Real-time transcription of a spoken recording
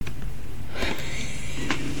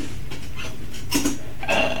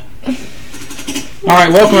All right,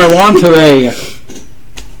 welcome everyone to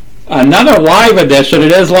another live edition.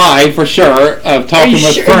 It is live for sure of Talking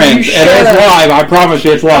with Friends. It is live. I promise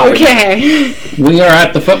you, it's live. Okay. We are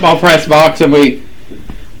at the football press box, and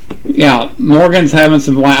Morgan's having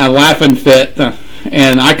a laughing fit,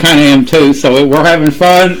 and I kind of am too. So we're having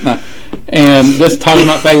fun, and just talking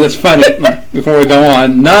about things that's funny before we go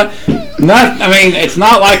on. It's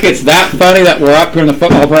not like it's that funny that we're up here in the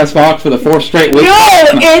football press box for the fourth straight week. No,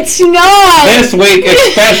 it's not. This week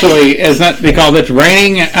especially isn't because it's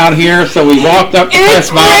raining out here, so we walked up the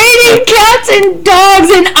press box. It's raining cats and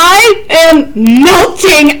dogs, and I am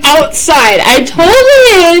melting outside. I told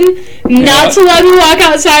Lynn not to let me walk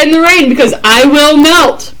outside in the rain because I will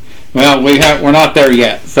melt. Well, we're not there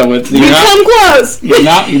yet, so come close. You're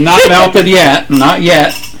not melted yet, not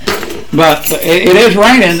yet. But it is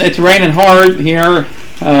raining. It's raining hard here,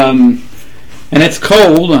 and it's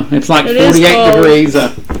cold. It's like 48 degrees.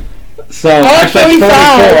 So actually,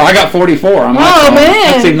 that's 44. I got 44. Man,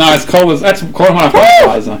 that's even not as cold as that's cold when I thought it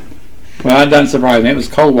was. Well, that doesn't surprise me. It was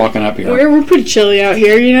cold walking up here. We're pretty chilly out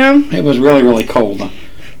here, you know. It was really, really cold. But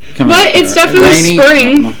it's definitely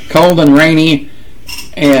spring. Cold and rainy.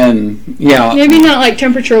 And maybe not like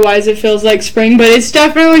temperature-wise, it feels like spring, but it's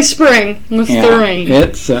definitely spring with the rain.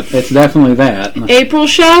 It's definitely that. April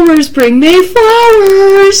showers bring May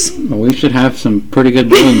flowers. Well, we should have some pretty good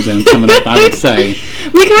blooms in coming up, I would say.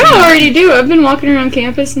 We kind of already do. I've been walking around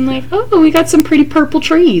campus and we got some pretty purple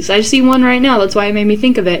trees. I see one right now. That's why it made me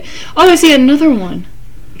think of it. Oh, I see another one.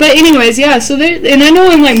 But anyways, so and I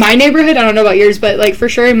know in my neighborhood, I don't know about yours, but for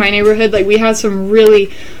sure in my neighborhood, we have some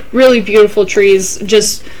really, really beautiful trees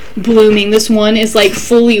just blooming. This one is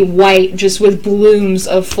fully white, just with blooms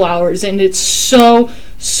of flowers, and it's so,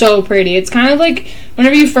 so pretty. It's kind of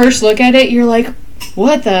whenever you first look at it, you're like,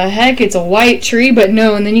 what the heck? It's a white tree, but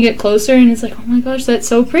no, and then you get closer and it's like, oh my gosh, that's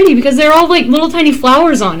so pretty, because they're all little tiny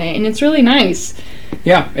flowers on it, and it's really nice.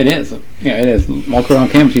 Yeah, it is. Yeah, it is. Walk around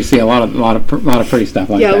campus, you see a lot of pretty stuff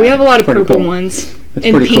like that. Yeah, we have a lot of purple ones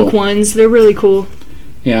and pink ones. They're really cool.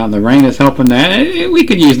 Yeah, the rain is helping that. We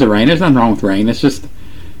could use the rain. There's nothing wrong with rain. It's just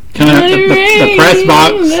kind of the press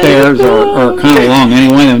box stairs are kind of long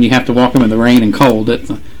anyway, and you have to walk them in the rain and cold.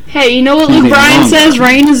 Hey, you know what Luke Bryan says?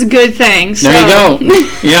 Rain is a good thing. So. There you go.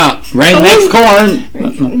 Yeah, rain makes corn.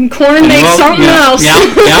 Corn makes something else. Yeah.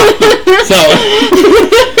 So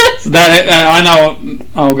that I know.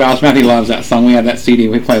 Oh gosh, Matthew loves that song. We have that CD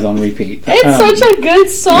we play on repeat. It's such a good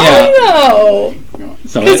song, though.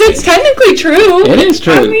 Because it's technically true. It is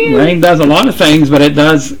true. Rain does a lot of things, but it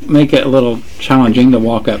does make it a little challenging to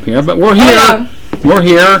walk up here. But we're here. Yeah. We're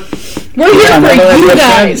here. We're here for you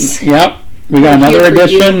guys. Yep. We got another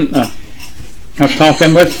edition of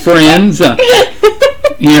Talking with Friends.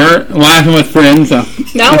 Here, laughing with friends.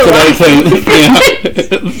 Now we're laughing.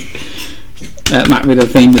 That might be the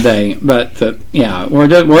theme today, but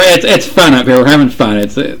it's fun up here. We're having fun.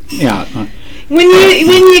 When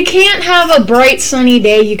you can't have a bright sunny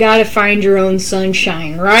day, you got to find your own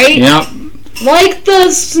sunshine, right? Yep. Like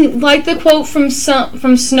the quote from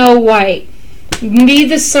Snow White. Be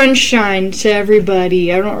the sunshine to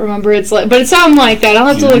everybody. I don't remember but it sounded like that. I'll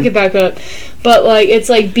have to look it back up. But it's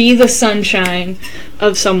be the sunshine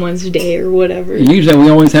of someone's day or whatever. Usually we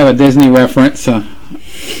always have a Disney reference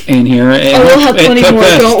in here. We'll have plenty more.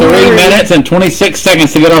 It took us 3 minutes and 26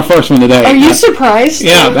 seconds to get our first one today. Are you surprised?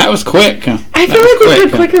 Yeah, that was quick. I feel like we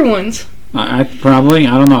did quicker ones. I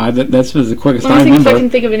don't know. This was the quickest I remember. If I can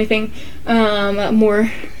think of anything more.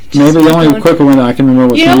 Maybe the only quicker one that I can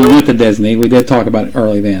remember was when we went to Disney. We did talk about it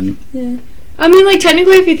early then. Yeah.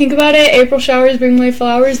 Technically, if you think about it, April showers bring May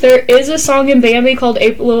flowers. There is a song in Bambi called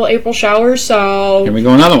Little April Showers, so... Here we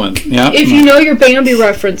go, another one. Yeah. If you know your Bambi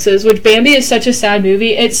references, which Bambi is such a sad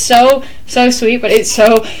movie. It's so, so sweet, but it's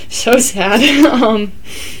so, so sad.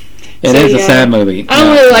 It is a sad movie. I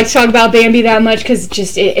don't really like to talk about Bambi that much because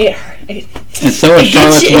it and so is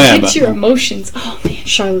Charlotte's Web. It gets your emotions. Oh, man,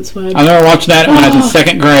 Charlotte's Web. I remember watching that when I was in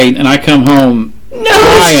second grade, and I come home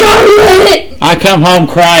crying. Charlotte! I come home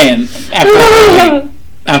crying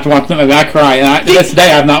after watching it. I cry. And to this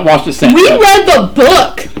day, I've not watched it since. We read the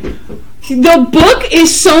book. The book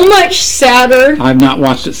is so much sadder. I've not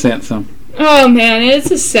watched it since. Oh man, it's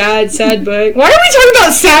a sad, sad book. Why are we talking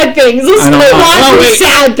about sad things? Let's watch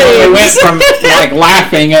sad things. We went from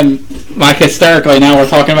laughing and hysterically. Now we're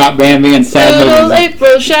talking about Bambi and sad movies.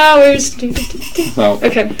 April showers. So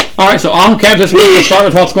okay. All right. So on campus, we'll start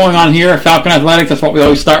with what's going on here. Falcon Athletics. That's what we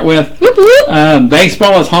always start with. Whoop, whoop.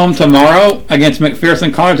 Baseball is home tomorrow against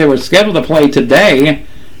McPherson College. They were scheduled to play today,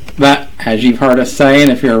 but as you've heard us say, and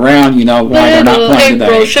if you're around, you know why they're not playing today.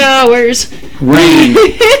 April showers. Rain.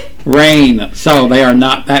 rain. So they are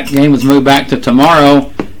not. That game was moved back to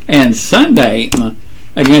tomorrow and Sunday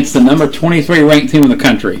against the number 23 ranked team in the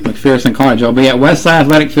country, McPherson College. They'll be at Westside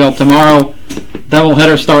Athletic Field tomorrow.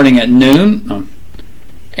 Doubleheader starting at noon.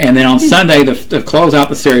 And then on Sunday, to close out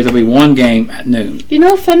the series, there'll be one game at noon. You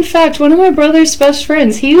know, fun fact, one of my brother's best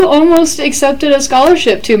friends, he almost accepted a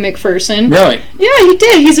scholarship to McPherson. Really? Yeah, he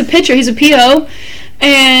did. He's a pitcher. He's a PO.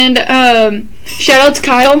 And shout out to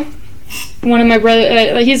Kyle. One of my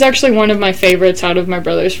brother. He's actually one of my favorites out of my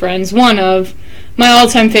brother's friends. One of my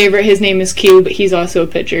all-time favorite. His name is Q, but he's also a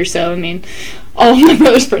pitcher. So, I mean, all of my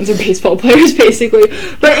brother's friends are baseball players, basically.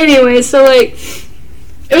 But anyway, so, like,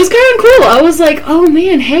 it was kind of cool. I was like, oh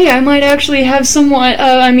man, hey, I might actually have someone,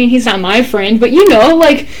 I mean, he's not my friend, but you know,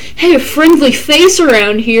 like, hey, a friendly face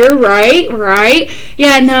around here, right?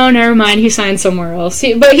 Yeah, no, never mind, he signed somewhere else.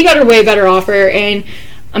 But he got a way better offer, and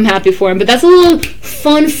I'm happy for him. But that's a little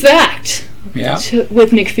fun fact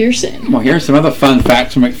with McPherson. Well, here's some other fun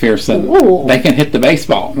facts from McPherson. Ooh. They can hit the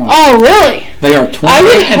baseball. Oh, really? They are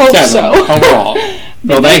 28-7 overall.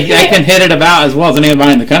 Well, they can hit it about as well as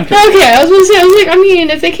anybody in the country. Okay, I was going to say, I mean,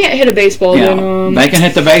 if they can't hit a baseball, then... They can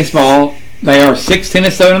hit the baseball. They are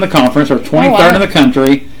 16-7 in the conference, or 23rd in the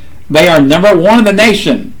country. They are number 1 in the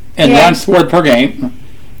nation in runs scored per game.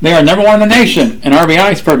 They are number 1 in the nation in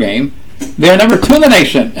RBIs per game. They are number 2 in the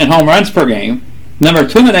nation in home runs per game. Number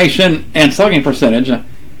 2 in the nation in slugging percentage.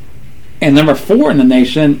 And number 4 in the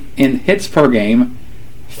nation in hits per game.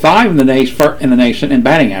 5 in the nation in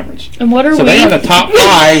batting average. And what are so they are the top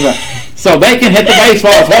 5. So they can hit the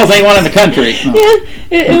baseball as well as anyone in the country. Yeah.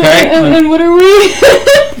 Okay. And what are we?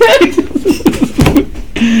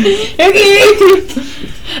 Okay.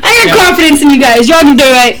 I got confidence in you guys. Y'all can do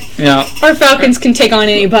it. Yeah. Our Falcons can take on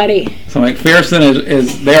anybody. So McPherson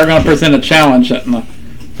is they are going to present a challenge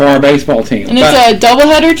for our baseball team. And it's a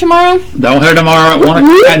doubleheader tomorrow? Doubleheader tomorrow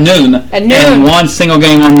at noon. At noon. And one single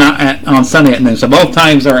game on Sunday at noon. So both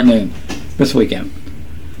times are at noon this weekend.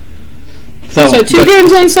 So 2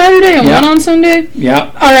 games on Saturday and 1 on Sunday?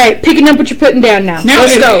 Yeah. All right, picking up what you're putting down now.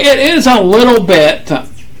 Let's go. It is a little bit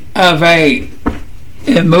of a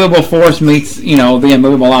immovable force meets, the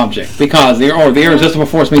immovable object. Because the irresistible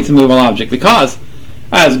force meets the immovable object. Because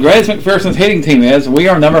as great as McPherson's hitting team is, we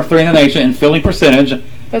are number 3 in the nation in fielding percentage.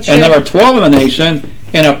 That's and true. number 12 in the nation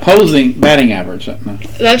in opposing batting average.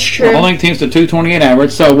 That's true. We're holding teams to 228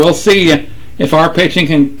 average, so we'll see if our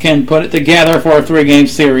pitching can put it together for a 3-game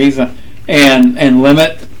series and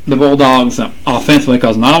limit the Bulldogs offensively,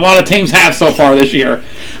 because not a lot of teams have so far this year.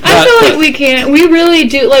 I feel like we can. We really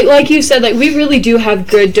do. Like you said, we really do have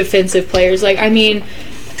good defensive players. I mean,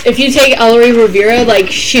 if you take Ellery Rivera,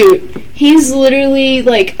 shoot, he's literally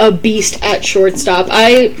a beast at shortstop.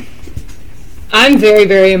 I'm very,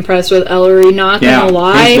 very impressed with Ellery, not gonna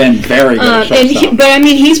lie. He's been very good at shortstop. But I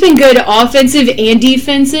mean, he's been good offensive and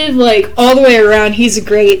defensive, all the way around. He's a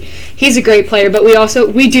great player. But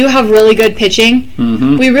we do have really good pitching.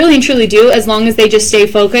 Mm-hmm. We really and truly do. As long as they just stay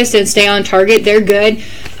focused and stay on target, they're good.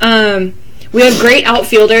 We have great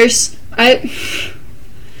outfielders. I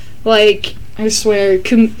swear,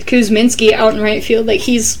 Kuzminski out in right field,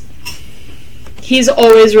 he's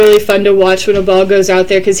always really fun to watch when a ball goes out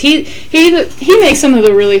there, because he makes some of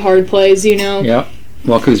the really hard plays, Yep.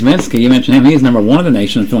 Well, Kuzminski, you mentioned him. He's number 1 in the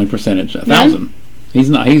nation in fielding percentage, 1,000. He's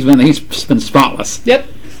been spotless. Yep.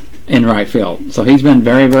 In right field, so he's been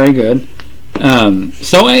very, very good.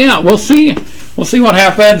 We'll see what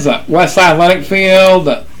happens. Westside Athletic Field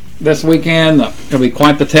this weekend. It'll be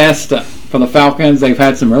quite the test for the Falcons. They've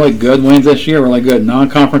had some really good wins this year, really good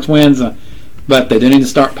non-conference wins. But they do need to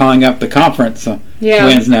start piling up the conference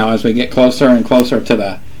wins now as we get closer and closer to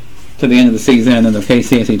the end of the season and the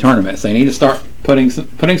KCAC tournaments. They need to start putting some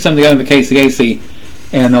together in the KCAC,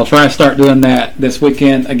 and they'll try to start doing that this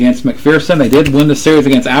weekend against McPherson. They did win the series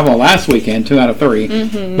against Avila last weekend, 2 out of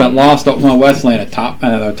 3, but lost to Oklahoma Wesleyan,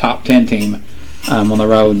 another top 10 team on the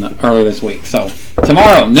road earlier this week. So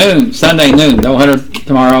tomorrow, Sunday noon, doubleheader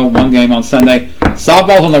tomorrow, 1 game on Sunday.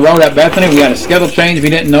 Softball's on the road at Bethany. We had a schedule change. If you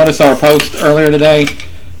didn't notice our post earlier today,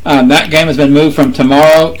 that game has been moved from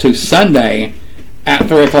tomorrow to Sunday at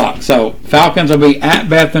 3 o'clock. So Falcons will be at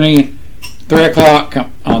Bethany 3 o'clock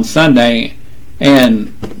on Sunday. And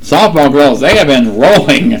softball girls, they have been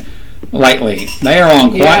rolling lately. They are on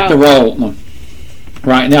quite the roll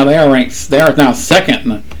right now. They are now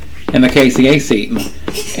second in the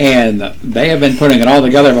KCAC, and they have been putting it all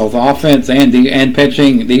together, both offense and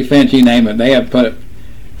pitching, defense, you name it. They have put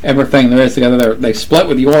everything there is together. They split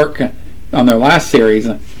with York on their last series,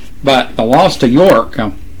 but the loss to York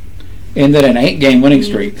ended an 8-game winning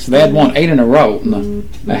streak. So they had won 8 in a row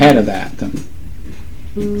ahead of that.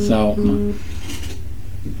 So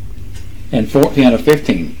and 14 out of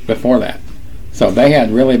 15 before that. So they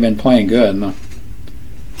had really been playing good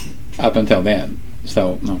up until then.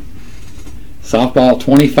 So softball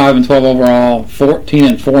 25-12 overall,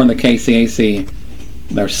 14-4 in the KCAC.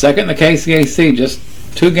 They're second in the KCAC, just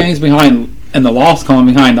 2 games behind in the loss column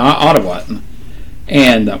behind Ottawa,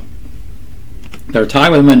 and they're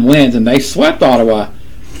tied with them in wins, and they swept Ottawa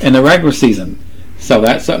in the regular season. So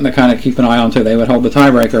that's something to kind of keep an eye on too. They would hold the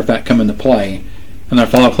tiebreaker if that come into play, and they're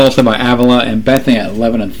followed closely by Avila and Bethany at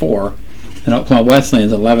 11-4, and Oklahoma Wesleyan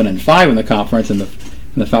is 11-5 in the conference, and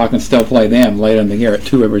the Falcons still play them later in the year at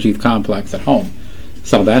Two Rivers Youth Complex at home.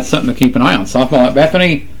 So that's something to keep an eye on. Softball at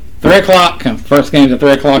Bethany, 3 o'clock. First game's at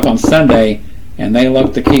 3 o'clock on Sunday, and they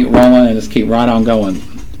look to keep rolling and just keep right on going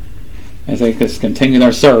as they just continue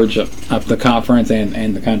their surge up the conference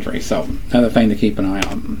and the country. So another thing to keep an eye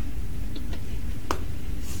on.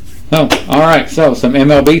 So, all right, so some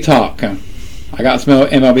MLB talk. I got some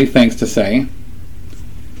MLB things to say.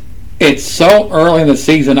 It's so early in the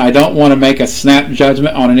season, I don't want to make a snap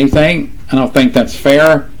judgment on anything. I don't think that's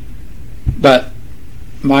fair. But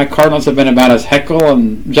my Cardinals have been about as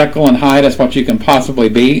Jekyll and Hyde as what you can possibly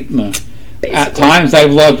be. At times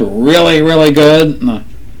they've looked really, really good,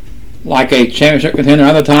 like a championship contender.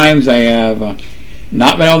 Other times they have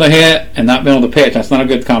not been able to hit and not been able to pitch. That's not a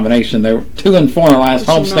good combination. They were 2-4 in their last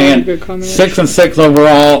homestand, 6-6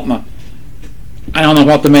 overall. I don't know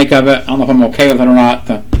what to make of it. I don't know if I'm okay with it or not.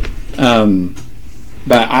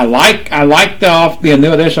 But I like the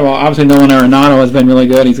new addition. Well, obviously Nolan Arenado has been really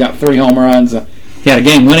good. He's got 3 home runs. He had a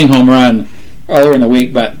game-winning home run earlier in the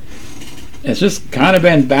week, but it's just kind of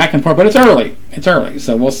been back and forth. But it's early. It's early,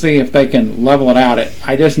 so we'll see if they can level it out.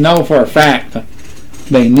 I just know for a fact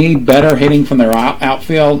they need better hitting from their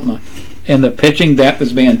outfield, and the pitching depth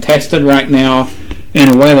is being tested right now in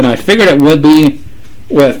a way that I figured it would be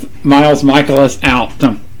with Miles Michaelis out.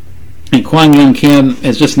 And Kwang Young Kim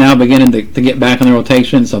is just now beginning to get back in the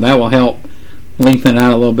rotation, so that will help lengthen it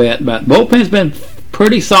out a little bit. But bullpen's been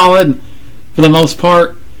pretty solid for the most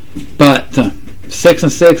part. But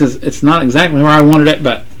 6-6 it's not exactly where I wanted it.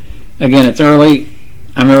 But again, it's early.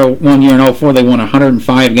 I remember one year in 2004 they won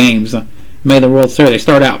 105 games, made the World Series. They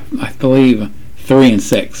started out, I believe,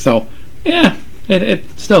 3-6. So yeah,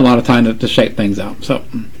 it's still a lot of time to shape things out. So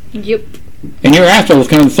yep. And your Astros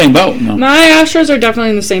kind of in the same boat. No? My Astros are definitely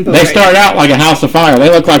in the same boat. They started out like a house of fire. They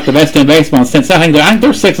look like the best in baseball since I think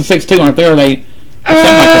they're 6-6 too, aren't they? Or they something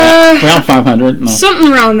like that, around 500. No.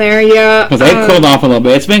 Something around there, yeah. Because they've cooled off a little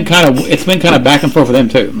bit. It's been kind of back and forth for them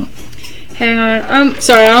too. No. Hang on, I'm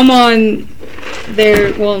sorry. I'm on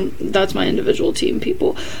their. Well, that's my individual team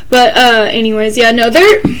people. But anyways, yeah, no,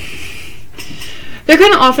 they're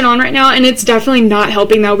kind of off and on right now, and it's definitely not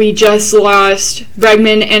helping that we just lost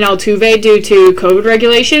Bregman and Altuve due to COVID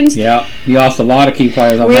regulations. Yeah, you lost a lot of key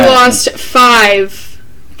players on that. We lost lost 5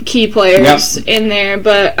 key players in there,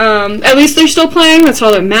 but at least they're still playing. That's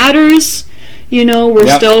all that matters. You know, we're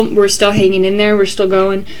still hanging in there. We're still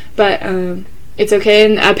going, but it's okay.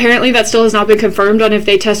 And apparently, that still has not been confirmed on if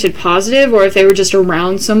they tested positive or if they were just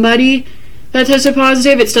around somebody that tested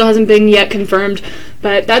positive. It still hasn't been yet confirmed,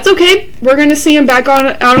 but that's okay. We're going to see him back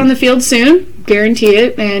out on the field soon, guarantee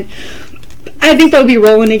it, and I think they'll be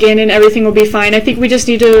rolling again and everything will be fine. I think we just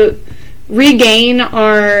need to regain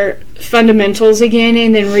our fundamentals again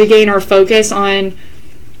and then regain our focus on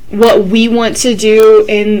what we want to do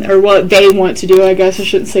or what they want to do. I guess I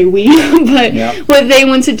shouldn't say we, but what they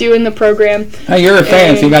want to do in the program. Hey, you're a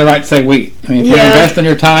fan, so you got a right to say we. I mean, if you're investing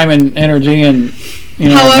your time and energy and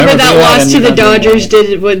however, that loss to the Dodgers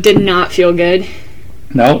did not feel good.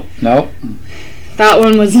 No. That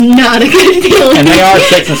one was not a good feeling. And they are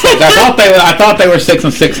 6-6. I thought they were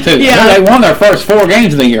 6-6 too. Yeah. They won their first 4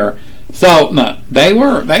 games of the year. So no, they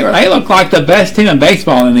looked like the best team in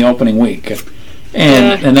baseball in the opening week.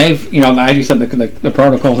 And they've, as you said, the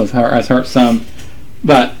protocols has hurt some,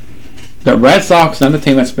 but the Red Sox, another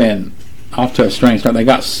team that's been off to a strange start. They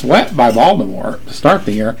got swept by Baltimore to start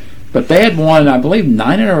the year. But they had won, I believe,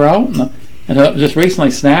 9 in a row, and just recently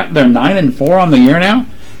snapped. They're 9-4 on the year now.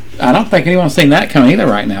 I don't think anyone's seen that coming either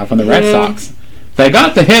right now from the Red Sox. They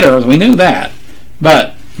got the hitters, we knew that,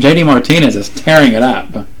 but JD Martinez is tearing it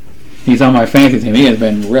up. He's on my fantasy team.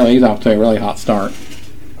 He's off to a really hot start.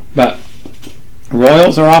 But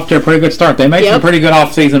Royals are off to a pretty good start. They made some pretty good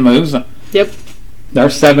off-season moves. Yep. They're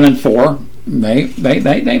 7-4.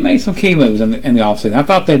 They made some key moves in the offseason. I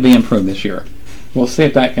thought they'd be improved this year. We'll see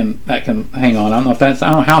if that can hang on. I don't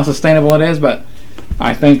know how sustainable it is, but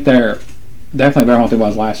I think they're definitely better than what they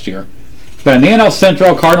was last year. But in the NL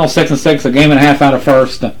Central, Cardinals 6-6, a game and a half out of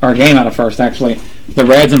first, or a game out of first actually. The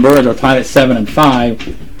Reds and Brewers are tied at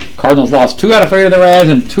 7-5. Cardinals lost 2 out of 3 to the Reds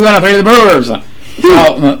and 2 out of 3 to the Brewers.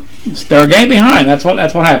 So they're a game behind. That's what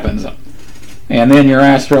happens. And then your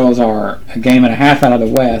Astros are a game and a half out of the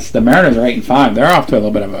West. The Mariners are 8-5. They're off to a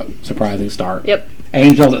little bit of a surprising start. Yep.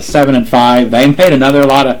 Angels at 7-5. They made another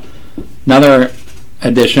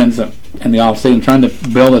additions in the offseason, trying to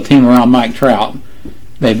build a team around Mike Trout.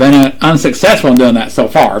 They've been unsuccessful in doing that so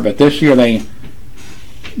far, but this year they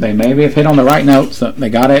maybe have hit on the right notes. They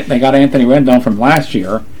got Anthony Rendon from last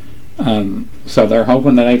year, so they're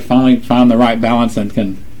hoping that they finally found the right balance and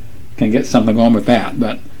can get something going with that.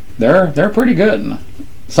 But they're pretty good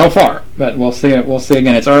so far. But we'll see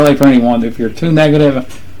again. It's early for anyone. If you're too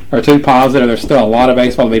negative or too positive, there's still a lot of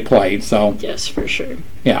baseball to be played. So yes, for sure.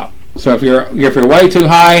 Yeah. So if you're way too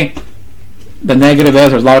high, the negative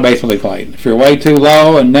is there's a lot of baseball to be played. If you're way too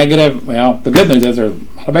low and negative, well, the good news is there's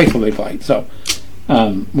a lot of baseball to be played. So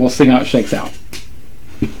we'll see how it shakes out.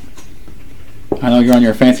 I know you're on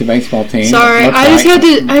your fancy baseball team. Sorry, I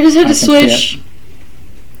just had to switch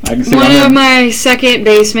one of my second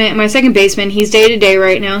baseman. He's day to day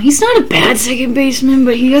right now. He's not a bad second baseman,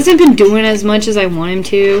 but he hasn't been doing as much as I want him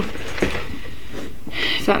to.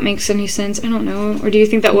 If that makes any sense, I don't know. Or do you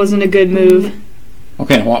think that wasn't a good move?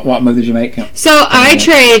 Okay, what move did you make? So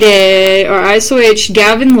I switched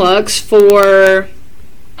Gavin Lux for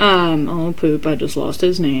oh poop, I just lost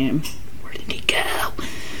his name. Where did he go?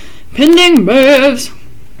 Pending moves.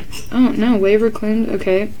 Oh no, waiver claimed.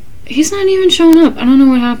 Okay. He's not even showing up. I don't know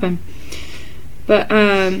what happened. But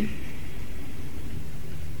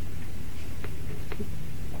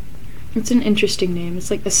it's an interesting name. It's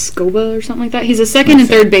like Escoba or something like that. He's a second and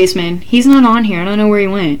third baseman. He's not on here. I don't know where he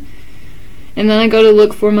went. And then I go to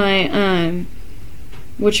look for my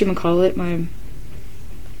whatchamacallit, my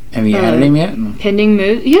have you added him yet? Pending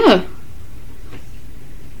move. Yeah.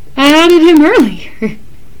 I added him earlier.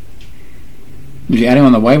 Did you add him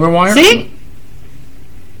on the waiver wire? See?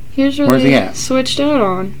 Here's where Where's they he at? Switched out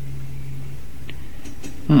on.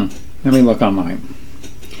 Let me look on mine.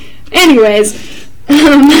 Anyways.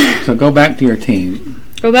 So go back to your team.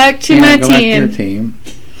 Go back to my go team. Back to your team.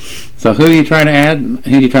 So who do you try to add? Who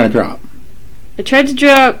do you try to drop? I tried to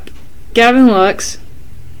drop Gavin Lux.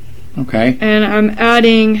 Okay. And I'm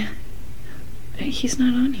adding... He's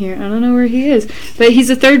not on here. I don't know where he is. But he's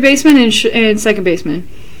a third baseman and second baseman.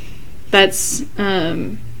 That's...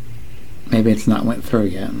 Maybe it's not went through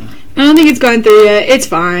yet. I don't think it's gone through yet. It's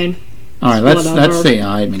fine. All right, let's see.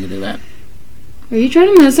 I didn't mean to do that. Are you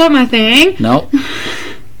trying to mess up my thing? Nope.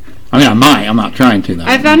 I mean, I might. I'm not trying to, though.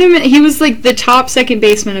 I found him... He was like the top second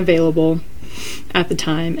baseman available at the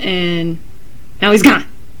time. And now he's gone.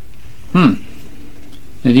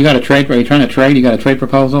 Did you got a trade? Are you trying to trade? You got a trade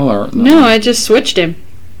proposal? Or No, I just switched him.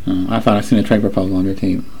 Oh, I thought I seen a trade proposal on your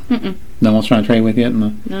team. Mm-mm. No one's trying to trade with you?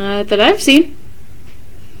 Not that I've seen.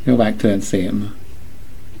 Go back to it and see it.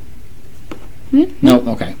 Mm-hmm. Nope,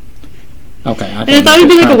 okay. Okay. And I thought it'd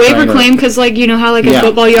be like a waiver claim because, like, you know how, like, in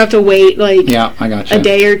football you have to wait, like, I got you. a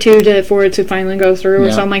day or two for it to finally go through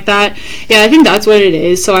or something like that. Yeah, I think that's what it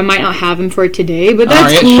is. So I might not have him for today, but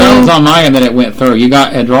that's cool. It shows on my end that it went through. You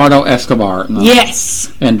got Eduardo Escobar.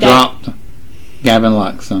 Yes. And dropped Gavin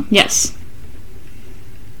Lux. So. Yes.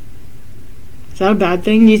 Is that a bad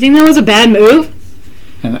thing? Do you think that was a bad move?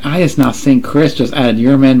 And I just now seen Chris just added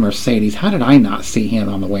your man Mercedes. How did I not see him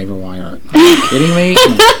on the waiver wire? Are you kidding me?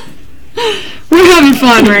 We're having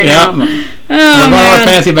fun right now. We're on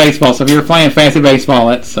fantasy baseball, so if you're playing fantasy baseball,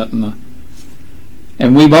 that's something.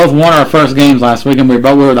 And we both won our first games last week, and we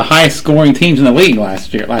were the highest scoring teams in the league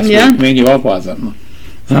last week. Me and you both wasn't.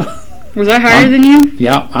 Was I higher than you?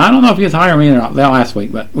 Yeah, I don't know if you was higher than me or not last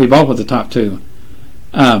week, but we both was the top two.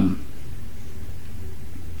 I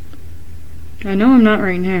know I'm not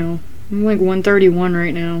right now. I'm like 131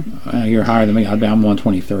 right now. You're higher than me. I'm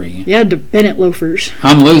 123. Yeah, the Bennett loafers.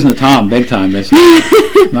 I'm losing to Tom big time this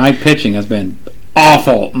week. My pitching has been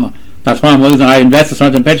awful. That's why I'm losing. I invested so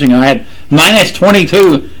much in pitching, and I had minus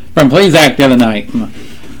 22 from Plesac the other night.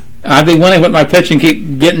 I'd be winning with my pitching,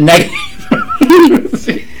 keep getting negative.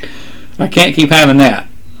 I can't keep having that.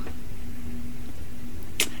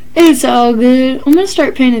 It's all good. I'm going to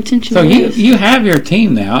start paying attention to this. So you have your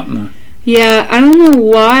team now. Yeah, I don't know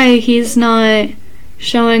why he's not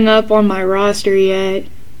showing up on my roster yet.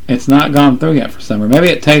 It's not gone through yet for summer. Maybe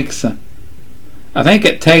it takes... I think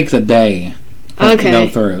it takes a day to go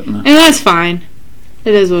through. And that's fine.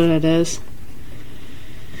 It is what it is.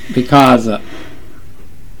 Because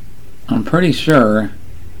I'm pretty sure...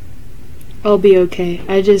 I'll be okay.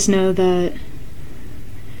 I just know that...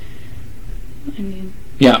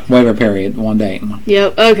 Yeah, waiver period, 1 day.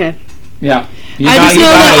 Yep, okay. Yeah. I just know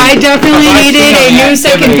that I definitely needed a new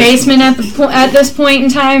second baseman. baseman at this point in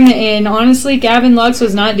time, and honestly, Gavin Lux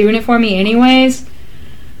was not doing it for me anyways.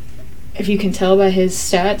 If you can tell by his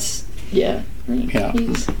stats, yeah. Yeah.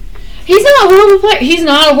 He's not a horrible player. He's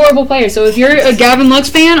not a horrible player. So if you're a Gavin Lux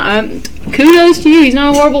fan, kudos to you. He's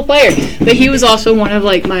not a horrible player. But he was also one of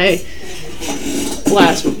like my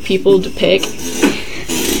last people to pick.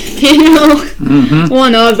 You know,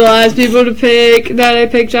 one of the last people to pick that I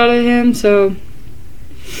picked out of him. So,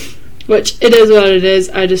 which it is what it is.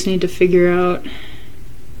 I just need to figure out.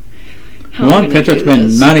 One pitcher that's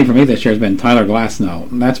been money for me this year has been Tyler Glasnow.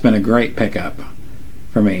 That's been a great pickup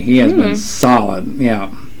for me. He has been solid.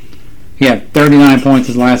 Yeah. He had 39 points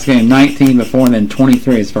his last game, 19 before, and then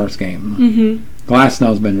 23 his first game.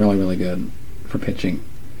 Glasnow's been really, really good for pitching.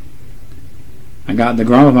 I got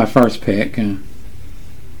DeGrom with my first pick.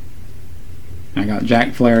 I got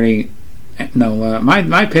Jack Flaherty. No,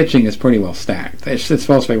 my pitching is pretty well stacked. It's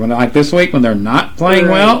supposed to be. Like this week when they're not playing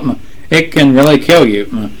well, it can really kill you.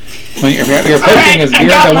 When your pitching is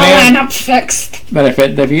geared to win. Lineup fixed. But if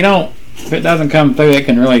it doesn't come through, it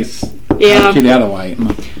can really knock you the other way.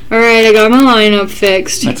 All right, I got my lineup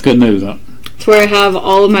fixed. That's good news, huh? It's where I have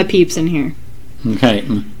all of my peeps in here. Okay.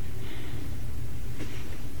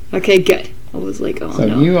 Okay, good. I was like, oh so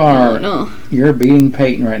no. You're beating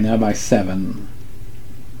Peyton right now by 7.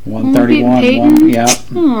 131. Yep.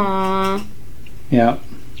 Aww. Yep.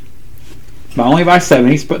 But only by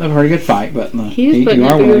 7. He's putting up a pretty good fight, but he's putting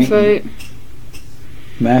up a good fight.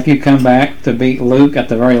 Matthew come back to beat Luke at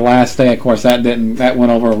the very last day. Of course, that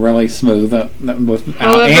went over really smooth. Without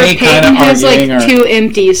any kind of has arguing like 2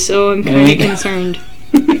 empties, so I'm kind of concerned.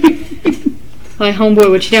 Like, homeboy,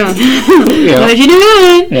 what you doing? What you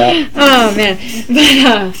doing? Yeah. Oh man,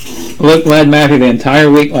 but Luke led Matthew the entire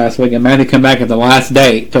week last week, and Matthew come back at the last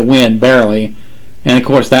day to win barely. And of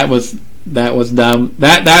course, that was dumb.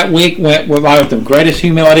 That week went with the greatest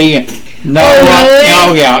humility.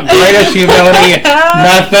 Greatest humility.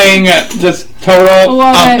 Nothing. Just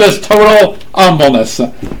total humbleness.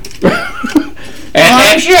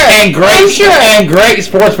 And great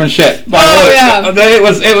sportsmanship.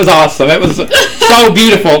 It was awesome. It was so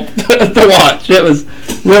beautiful to watch. It was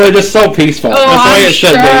really just so peaceful. That's the way it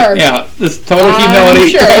should be. Yeah, just total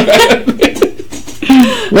humility.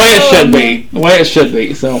 The way it should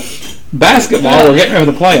be. So, basketball. We're getting ready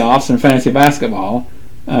for the playoffs in fantasy basketball.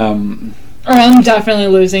 I'm definitely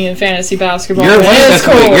losing in fantasy basketball. You're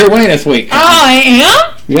winning this week. Oh, I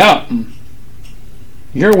am? Yeah.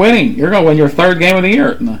 You're winning. You're going to win your 3rd game of the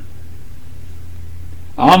year.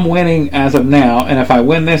 I'm winning as of now, and if I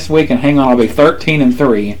win this week and hang on, I'll be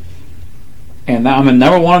 13-3. And now I'm in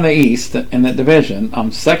number 1 in the East in that division.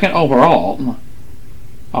 I'm 2nd overall.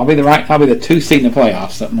 I'll be the 2 seed in the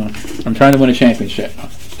playoffs. I'm trying to win a championship.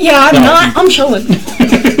 Yeah, I'm chilling.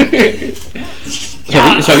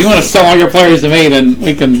 So if you want to sell all your players to me, then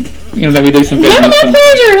we can, then we do some business. None of my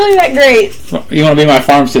players are really that great. You want to be my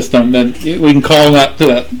farm system, then we can call up to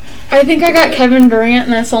that. I think I got Kevin Durant,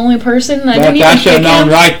 and that's the only person I didn't even I should have known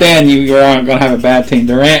right then you're going to have a bad team.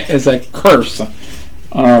 Durant is a curse on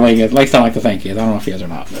our league. At least I like to thank you. I don't know if he is or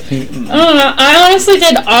not. But I don't know. I honestly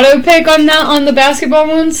did auto pick on the basketball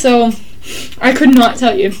one, so I could not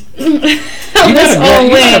tell you. You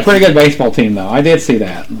got a pretty good baseball team, though. I did see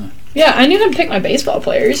that. Yeah, I didn't even pick my baseball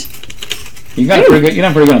players. You got pretty good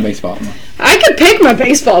on baseball. I could pick my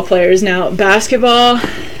baseball players now. Basketball,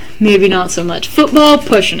 maybe not so much. Football,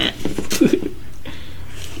 pushing it.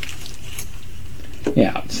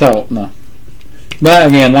 Yeah. So no. But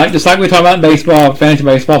again, just like we talked about in baseball, fantasy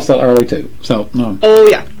baseball still early too. So no. Oh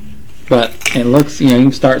yeah. But it looks, you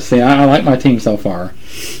can start seeing. I like my team so far,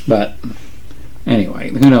 but. Anyway,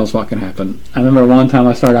 who knows what can happen. I remember one time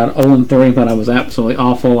I started out 0-3, thought I was absolutely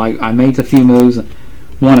awful. I made a few moves,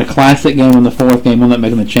 won a classic game in the 4th game, wound up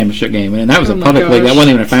making the championship game. And that was a public league. That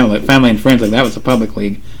wasn't even a family and friends league. That was a public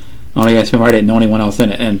league on ESPN where I didn't know anyone else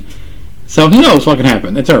in it. And so who knows what can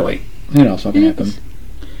happen. It's early. Who knows what can happen.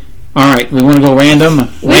 All right, we want to go random.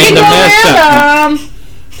 Random.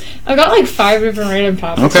 I've got like 5 different random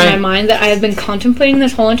topics in my mind that I have been contemplating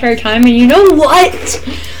this whole entire time. And you know what?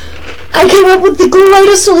 I came up with the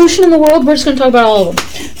greatest solution in the world. We're just going to talk about all of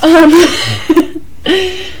them.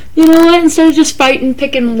 You know what? Instead of just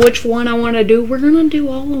picking which one I want to do, we're going to do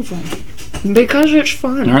all of them. Because it's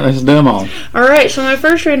fun. All right, let's do them all. All right, so my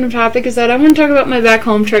first random topic is that I want to talk about my back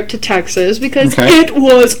home trip to Texas because it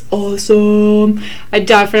was awesome. I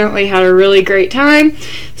definitely had a really great time.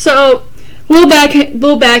 So, little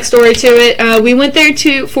backstory to it. We went there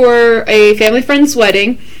for a family friend's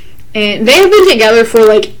wedding. And they have been together for,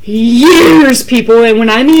 like, years, people. And when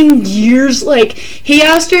I mean years, like, he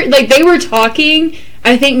asked her, like, they were talking,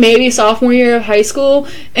 I think maybe sophomore year of high school,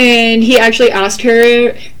 and he actually asked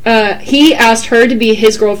her, to be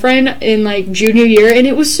his girlfriend in, like, junior year, and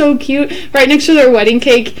it was so cute. Right next to their wedding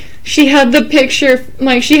cake, she had the picture,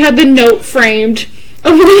 like, she had the note framed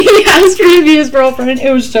of when he asked her to be his girlfriend.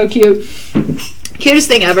 It was so cute. Cutest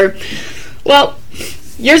thing ever. Well,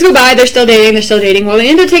 years go by, they're still dating. Well, they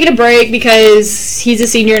end up taking a break because he's a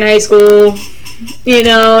senior in high school, you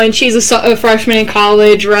know, and she's a freshman in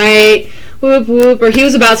college, right? Whoop, whoop. Or he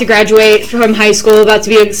was about to graduate from high school, about to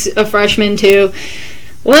be a freshman too.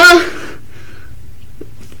 Well,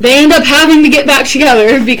 they end up having to get back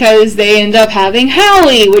together because they end up having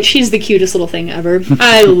Hallie, which she's the cutest little thing ever.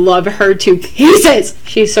 I love her to pieces.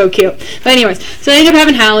 She's so cute. But anyways, so they end up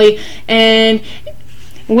having Hallie, and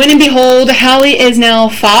when and behold, Hallie is now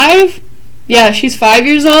 5. Yeah, she's 5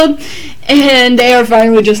 years old, and they are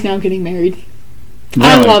finally just now getting married. Really?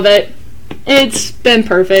 I love it. It's been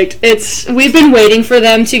perfect. We've been waiting for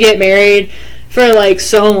them to get married for, like,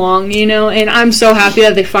 so long, you know, and I'm so happy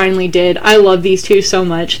that they finally did. I love these two so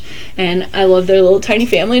much, and I love their little tiny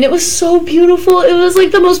family, and it was so beautiful. It was,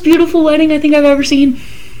 like, the most beautiful wedding I think I've ever seen.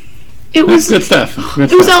 It was good stuff.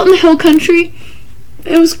 It was out in the hill country.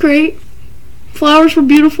 It was great. Flowers were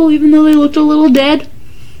beautiful, even though they looked a little dead.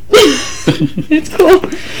 It's cool.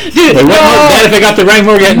 Dude, they wouldn't look dead if they got the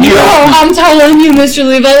rainbow getting you. No, I'm telling you, Mr.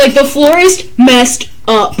 Levi, like, the florist messed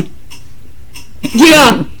up.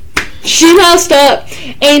 Yeah. She messed up.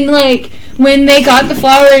 And, like, when they got the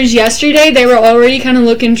flowers yesterday, they were already kind of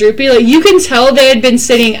looking droopy. Like, you can tell they had been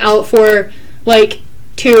sitting out for, like,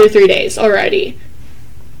 2 or 3 days already.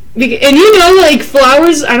 And you know, like,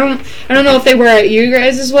 flowers, I don't know if they were at you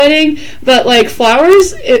guys' wedding, but, like,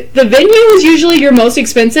 flowers, the venue is usually your most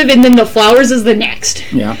expensive, and then the flowers is the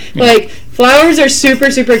next. Yeah. Like, flowers are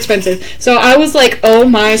super, super expensive. So I was like, oh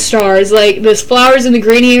my stars, like, this flowers in the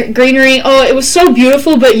greenery, oh, it was so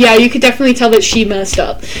beautiful, but yeah, you could definitely tell that she messed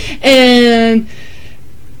up. And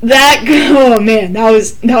that, oh man, that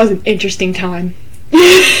was an interesting time.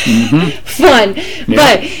 Fun. Yeah.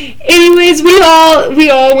 But anyways, we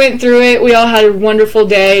all went through it. We all had a wonderful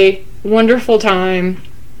day, wonderful time.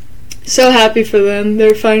 So happy for them.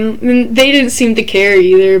 They're fine. They didn't seem to care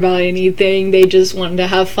either about anything. They just wanted to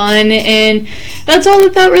have fun, and that's all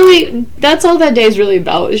that's all that day is really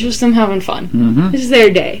about. It's just them having fun. It's their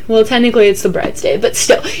day. Well, technically it's the bride's day, but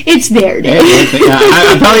still, it's their day. I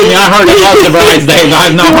heard it was the bride's day, but I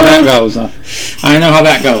know how that goes. I know how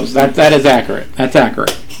that goes. That is accurate. That's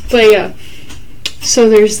accurate. But yeah, so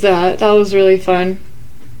there's that. That was really fun.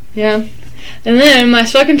 Yeah. And then my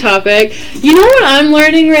second topic, you know what I'm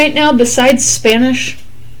learning right now besides Spanish?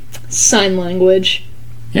 Sign language.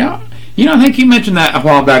 Yeah. You know, I think you mentioned that a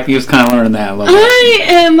while back. You was kind of learning that a little bit. I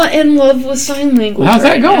am in love with sign language. How's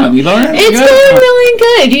that going? Now. You learning? It's going really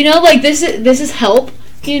good. You know, like this is help.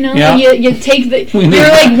 You know, yeah. you take your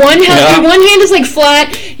like one hand is like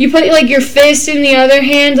flat. You put like your fist in the other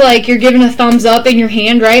hand, like you're giving a thumbs up in your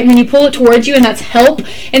hand, right? And then you pull it towards you, and that's help.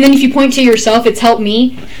 And then if you point to yourself, it's help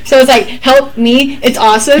me. So it's like help me. It's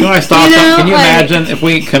awesome. Can you imagine if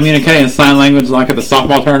we communicate in sign language like at the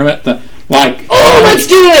softball tournament? Let's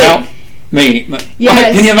do it. Help me.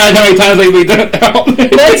 Yes. Can you imagine how many times we do it?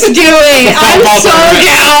 Let's do it. I'm so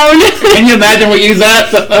down. Can you imagine we use that?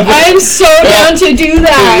 I'm so down to do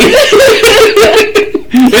that.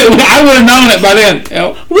 I would have known it by then.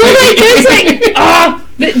 Well,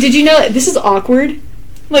 like, did you know this is awkward?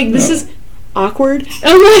 Like, this is awkward.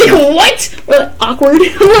 I'm like, what? Well, awkward.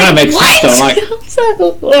 That makes sense, though. Like,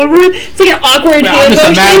 it's like an awkward hand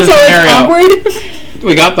motion, so it's awkward.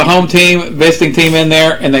 We got the home team, visiting team in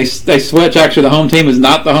there, and they switch. Actually, the home team is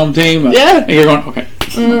not the home team. Yeah. And you're going, okay.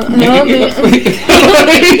 Yeah.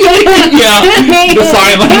 The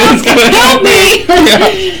sign language is going to help me. Yeah.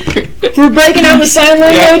 We're breaking out the sign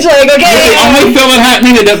language. Yeah. Like, okay. The only feeling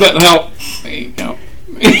needed doesn't help. Me. No.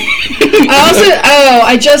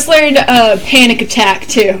 I just learned panic attack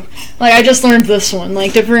too. Like, I just learned this one.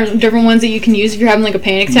 Like, different ones that you can use if you're having, like, a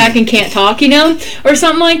panic attack and can't talk, you know? Or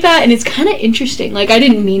something like that. And it's kind of interesting. Like, I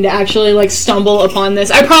didn't mean to actually, like, stumble upon this.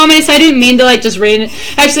 I promise I didn't mean to, like, just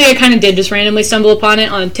Actually, I kind of did just randomly stumble upon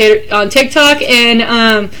it on TikTok.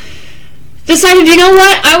 And decided, you know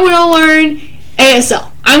what? I want to learn ASL.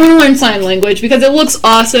 I want to learn sign language because it looks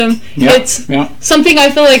awesome. Yeah, it's something I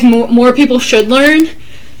feel like more people should learn.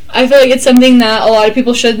 I feel like it's something that a lot of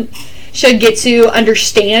people should get to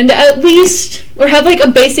understand at least, or have like a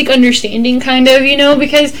basic understanding kind of, you know,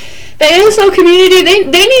 because the ASL community, they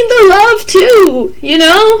need the love too, you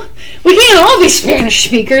know? We can't all be Spanish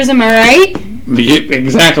speakers, am I right?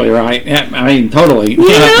 Exactly right. Yeah, I mean, totally. You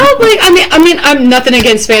know, like I mean, I'm nothing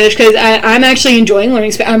against Spanish because I'm actually enjoying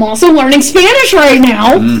learning Spanish. I'm also learning Spanish right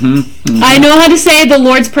now. I know how to say the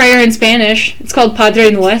Lord's Prayer in Spanish. It's called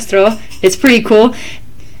Padre Nuestro. It's pretty cool.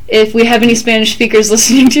 If we have any Spanish speakers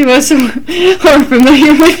listening to us who are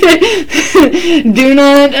familiar with it, do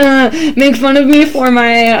not make fun of me for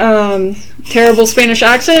my terrible Spanish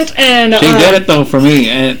accent. And she did it though for me,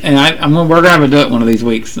 and we're gonna do it one of these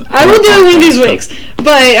weeks. I will do it one of these weeks, but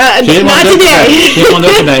not today. She didn't want to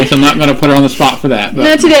do it today, so I'm not gonna put her on the spot for that. But.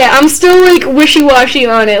 Not today. I'm still like wishy-washy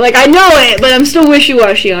on it. Like I know it, but I'm still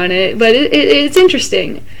wishy-washy on it. But it's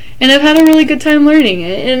interesting, and I've had a really good time learning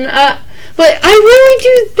it. And but I really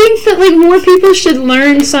do think that like more people should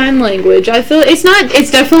learn sign language. I feel it's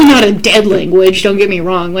definitely not a dead language. Don't get me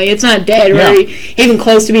wrong. Like it's not dead or even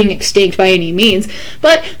close to being extinct by any means.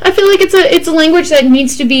 But I feel like it's a language that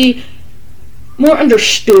needs to be more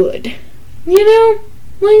understood. You know,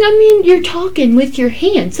 like I mean, you're talking with your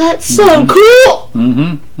hands. That's so cool.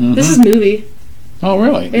 This is a movie. Oh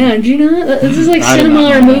really? Yeah. Do you know that? This is like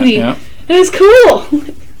cinema or movie. Yeah. It's cool.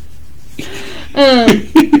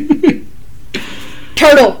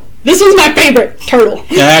 Turtle. This was my favorite. Turtle.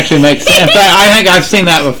 That actually makes sense. I think I've seen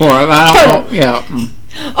that before. Turtle. Yeah.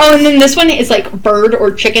 Oh, and then this one is like bird or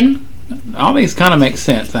chicken. All these kind of make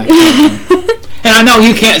sense, actually. And I know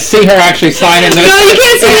you can't see her actually signing this. No, you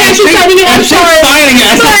can't see me actually signing it. I'm sorry.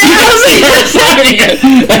 Signing it.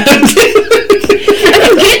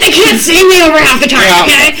 They can't see me over half the time,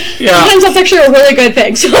 okay? Yeah. Sometimes that's actually a really good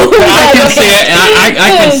thing. So I can see it, and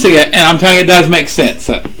I can see it, and I'm telling you, it does make sense.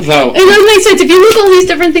 So it does make sense. If you look all these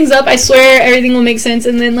different things up, I swear everything will make sense.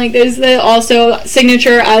 And then like there's the also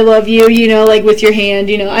signature "I love you," you know, like with your hand.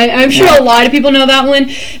 You know, I'm sure a lot of people know that one.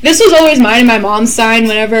 This was always mine and my mom's sign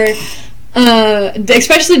whenever.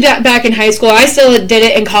 Especially back in high school. I still did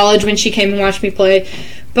it in college when she came and watched me play,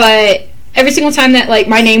 but every single time that like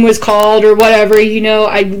my name was called or whatever, you know,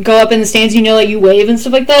 I'd go up in the stands, you know, like you wave and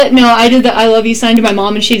stuff like that. No, I did the "I love you" sign to my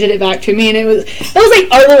mom, and she did it back to me, and that was like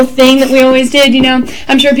our little thing that we always did. You know,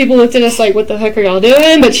 I'm sure people looked at us like, "What the heck are y'all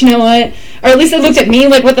doing?" But you know what? Or at least they looked at me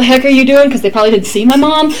like, "What the heck are you doing?" Because they probably didn't see my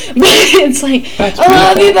mom. But it's like, "I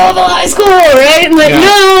love you, Belleville High School," right? And like, no,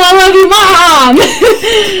 I love you, Mom.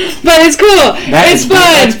 But it's cool. It's fun.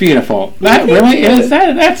 That's beautiful. That really is.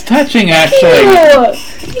 That's touching, actually.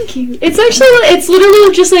 Thank you. It's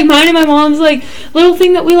literally just like mine and my mom's like little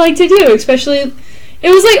thing that we like to do. Especially, it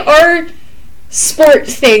was like our sport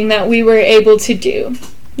thing that we were able to do.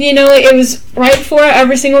 You know, it was right before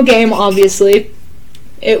every single game. Obviously,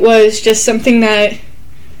 it was just something that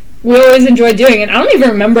we always enjoyed doing, and I don't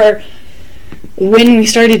even remember when we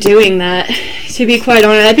started doing that. To be quite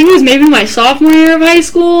honest, I think it was maybe my sophomore year of high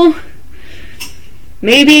school.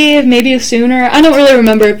 Maybe sooner. I don't really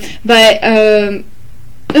remember, but.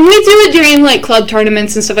 And we do it during, like, club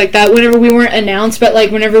tournaments and stuff like that, whenever we weren't announced, but,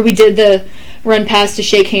 like, whenever we did the run past to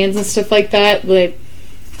shake hands and stuff like that, like,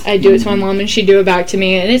 I'd do it to my mom, and she'd do it back to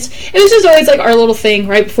me, and it was just always, like, our little thing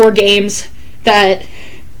right before games that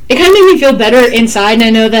it kind of made me feel better inside, and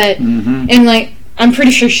I know that, and, like, I'm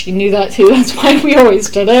pretty sure she knew that, too. That's why we always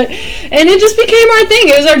did it, and it just became our thing.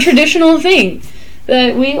 It was our traditional thing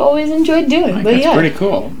that we always enjoyed doing. But that's pretty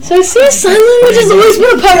cool. So see, sign language has always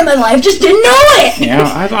been a part of my life. Just didn't know it. Yeah,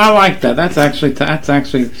 I like that. That's actually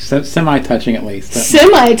semi-touching at least.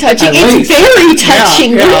 Semi-touching. It's very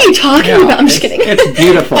touching. Yeah, what are you talking about? I'm just kidding. It's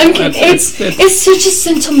beautiful. It's such a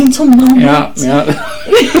sentimental moment.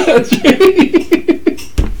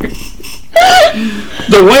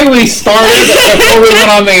 The way we started before we went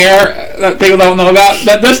on the air, that people don't know about,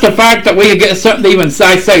 that just the fact that we get something even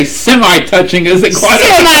I say semi-touching isn't quite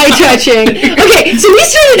semi-touching. Okay, so we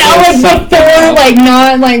started out like before, like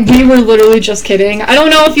not like we were literally just kidding. I don't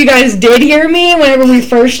know if you guys did hear me whenever we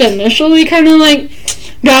first initially kind of like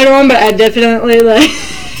got on, but I definitely like.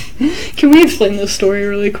 Can we explain this story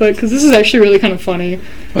really quick? Because this is actually really kind of funny.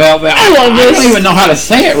 Well, I love this. I don't even know how to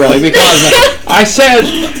say it really because I said,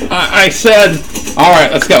 all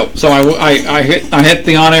right, let's go. So I hit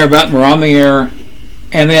the on air button. We're on the air,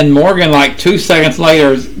 and then Morgan, like 2 seconds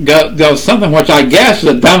later, goes something which I guess is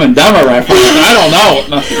a Dumb and Dumber reference. I don't know.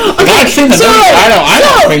 Okay, I've seen the movie. I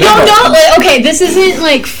don't remember. No, okay, this isn't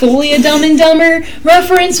like fully a Dumb and Dumber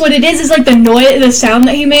reference. What it is like the sound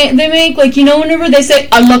that they make. Like, you know, whenever they say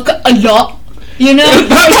 "I look a lot," you know.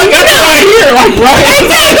 That's right here, like right.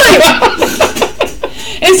 Exactly.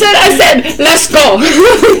 Instead, I said, "Let's go."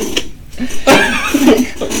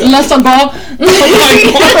 Let's go. What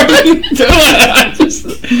are you doing? I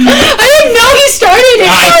didn't know he started it.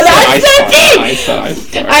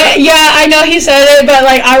 I know he said it, but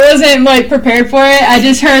like I wasn't like prepared for it. I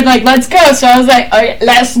just heard like let's go, so I was like, all right,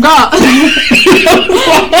 let's go. I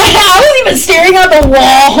was even staring at the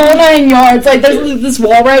wall, whole 9 yards. Like there's this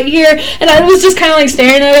wall right here, and I was just kind of like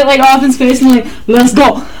staring at it like off in space and like let's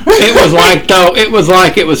go.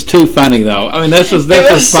 It was too funny though. I mean, this was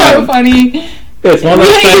so funny. It's one of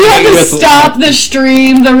those things. You had to stop the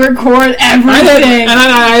stream, the record, everything.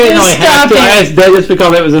 I didn't really have to. I just did this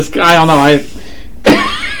because it was this. I don't know.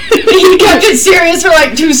 He kept it serious for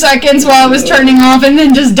like 2 seconds while it was turning off, and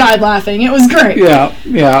then just died laughing. It was great. Yeah.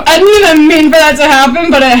 I didn't even mean for that to happen,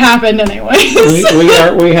 but it happened anyway.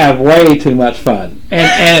 We have way too much fun,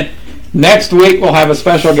 and next week we'll have a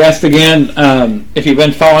special guest again. If you've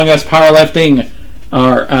been following us powerlifting,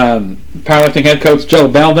 our powerlifting head coach Joe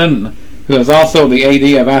Belden, who is also the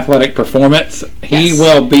AD of Athletic Performance. He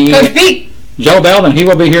will be Joe Belden. He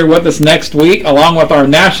will be here with us next week, along with our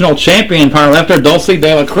national champion powerlifter Dulcie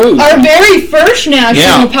De La Cruz. Our very first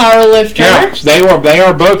national powerlifter. Yeah, they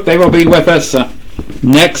are both. They will be with us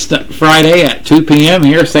next Friday at 2 p.m.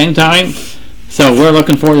 here, same time. So we're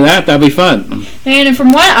looking forward to that. That'll be fun. Man, and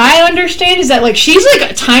from what I understand is that like she's like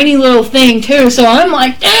a tiny little thing too. So I'm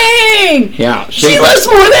like, dang. Yeah, she lifts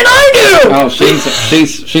more than I do. Oh,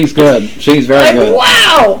 she's good. She's very good.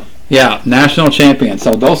 Wow. Yeah, national champion.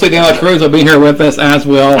 So Dulcie De La Cruz will be here with us, as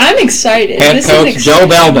will I'm excited. Head coach Joe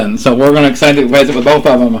Belden. So we're going to excited to visit with both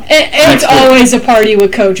of them. It's always a party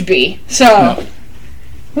with Coach B. So,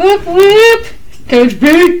 whoop whoop, Coach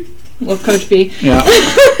B. Love Coach B. Yeah.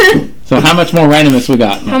 So how much more randomness we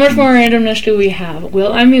got? How much more randomness do we have?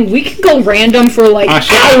 Well, I mean, we could go random for like hours.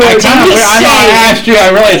 I asked you. I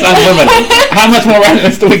realize it's unlimited. How much more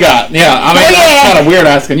randomness do we got? Yeah, I mean, it's kind of weird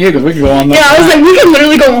asking you because we could go on. Yeah, I was like, we can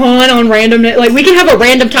literally go on randomness. Like, we can have a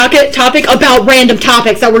random topic about random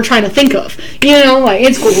topics that we're trying to think of. You know, like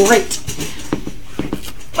it's great.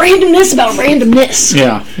 Randomness about randomness.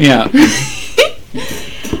 Yeah.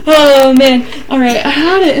 Oh, man. All right, I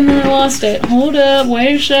had it and then I lost it. Hold up.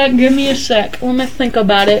 Wait a sec. Give me a sec. Let me think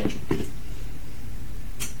about it.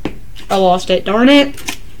 I lost it. Darn it.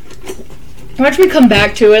 Watch me come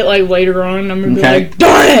back to it, like, later on. I'm going to be like,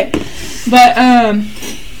 darn it! But,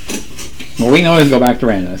 well, we can always go back to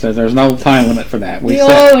randomness. There's no time limit for that. We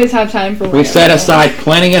always have time for randomness. We set aside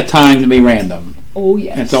plenty of time to be random. Oh,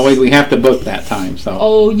 yes. It's always, we have to book that time, so.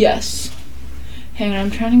 Oh, yes. Hang on. I'm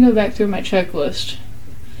trying to go back through my checklist.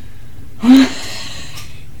 Oh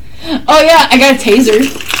yeah, I got a taser.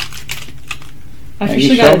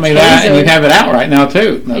 You showed me that, and you have it out right now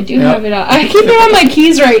too. I do have it out. I keep it on my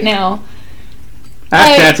keys right now.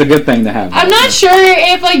 Actually, that's a good thing to have. I'm not sure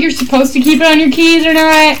if like you're supposed to keep it on your keys or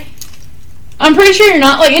not. I'm pretty sure you're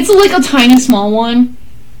not. Like it's like a tiny small one.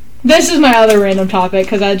 This is my other random topic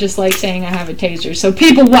because I just like saying I have a taser. So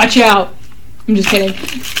people, watch out. I'm just kidding.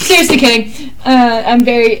 Seriously kidding. I'm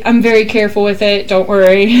very careful with it. Don't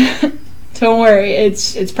worry. Don't worry.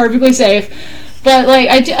 It's perfectly safe. But like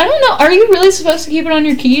I don't know. Are you really supposed to keep it on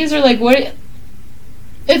your keys or like what?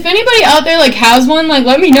 If anybody out there like has one, like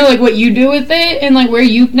let me know like what you do with it and like where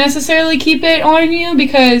you necessarily keep it on you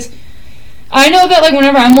because I know that like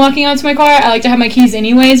whenever I'm walking out to my car, I like to have my keys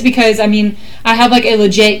anyways because I mean I have like a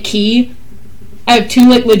legit key. I have 2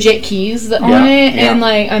 like legit keys on it, and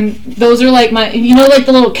like those are like my, you know, like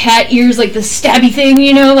the little cat ears, like the stabby thing,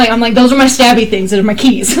 you know, like I'm like those are my stabby things that are my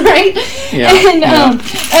keys, right? Yeah. And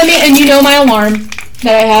I mean, and you know my alarm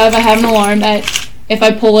that I have an alarm that if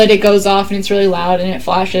I pull it, it goes off and it's really loud and it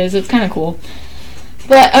flashes. It's kind of cool,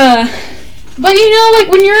 but you know, like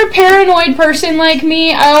when you're a paranoid person like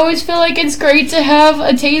me, I always feel like it's great to have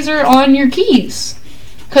a taser on your keys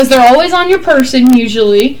because they're always on your person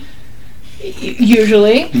usually.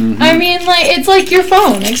 Mm-hmm. I mean, like, it's like your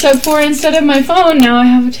phone, except for instead of my phone, now I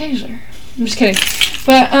have a taser. I'm just kidding.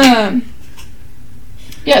 But,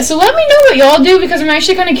 yeah, so let me know what y'all do, because I'm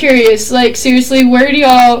actually kind of curious. Like, seriously, where do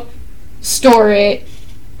y'all store it,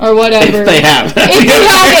 or whatever? If they have. If you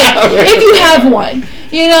have it. If you have one.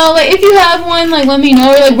 You know, like, if you have one, like, let me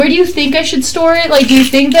know. Or, like, where do you think I should store it? Like, do you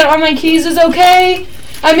think that on my keys is okay?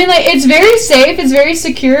 I mean, like, it's very safe, it's very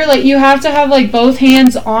secure, like, you have to have, like, both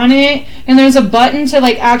hands on it, and there's a button to,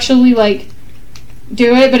 like, actually, like,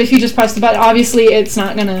 do it, but if you just press the button, obviously it's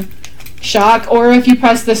not gonna shock, or if you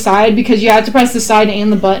press the side, because you have to press the side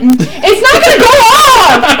and the button, it's not gonna go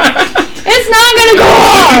off! It's not gonna go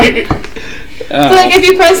off! But, like, if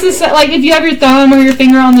you press this, like, if you have your thumb or your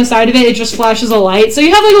finger on the side of it, it just flashes a light. So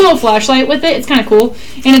you have, like, a little flashlight with it. It's kind of cool.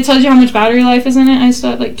 And it tells you how much battery life is in it. I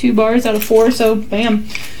still have, like, 2 bars out of 4, so bam.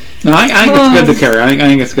 No, I think it's good to carry. I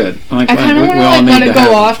think it's good. I kind of want to like let it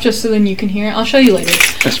go off just so then you can hear it. I'll show you later.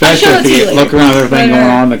 Especially if you look around everything going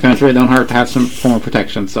on in the country, it don't hurt to have some form of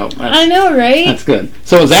protection. So I know, right? That's good.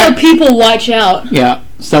 So people watch out. Yeah.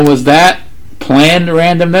 So was that planned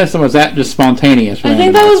randomness, or was that just spontaneous randomness? I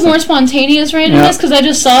think that was more spontaneous randomness because I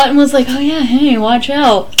just saw it and was like, oh yeah, hey, watch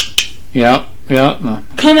out. Yep. No.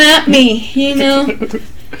 Come at me, you know.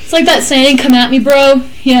 It's like that saying, come at me, bro.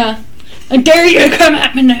 Yeah. I dare you to come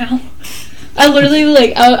at me now. I literally,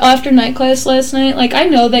 like, after night class last night, like, I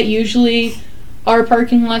know that usually our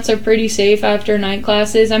parking lots are pretty safe after night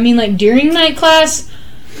classes. I mean, like, during night class,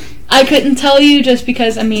 I couldn't tell you just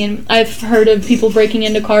because, I mean, I've heard of people breaking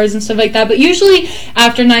into cars and stuff like that. But usually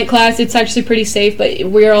after night class, it's actually pretty safe. But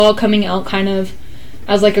we're all coming out kind of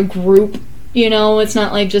as, like, a group, you know. It's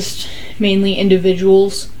not, like, just mainly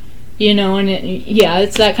individuals, you know. And,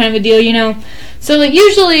 it's that kind of a deal, you know. So, like,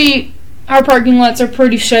 usually our parking lots are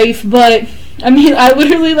pretty safe, but I mean, I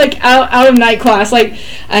literally, like, out of night class, like,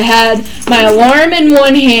 I had my alarm in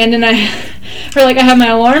one hand, and I had my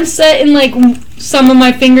alarm set in, like, some of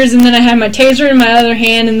my fingers, and then I had my taser in my other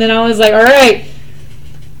hand, and then I was like, alright,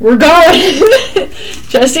 we're going,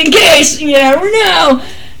 just in case, you never know,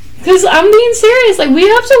 because I'm being serious, like, we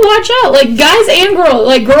have to watch out, like, guys and girls,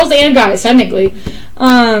 like, girls and guys, technically.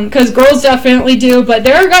 Because girls definitely do, but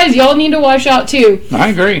there are guys y'all need to watch out too. I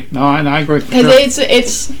agree. No, I agree. Because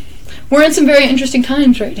it's we're in some very interesting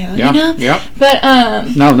times right now. Yeah, you know? Yeah. But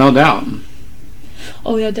no doubt.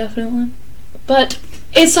 Oh yeah, definitely. But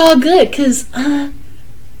it's all good because I'm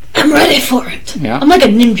ready for it. Yeah. I'm like a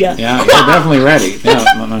ninja. Yeah, you're definitely ready. Yeah.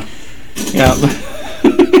 Yeah.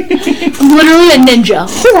 I'm literally a ninja.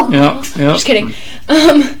 Yeah. Just kidding.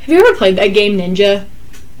 Have you ever played that game Ninja?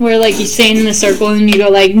 Where, like, you stand in a circle and you go,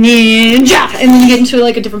 like, ninja! And then you get into,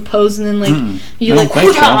 like, a different pose and then, like, you, like,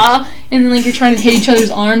 and then, like, you're trying to hit each other's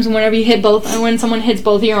arms and whenever you hit both, and when someone hits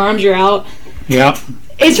both of your arms, you're out. Yep.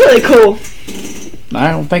 It's really cool. I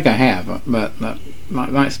don't think I have, but that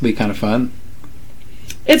might be kind of fun.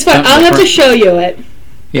 It's fun. I'll have to show you it.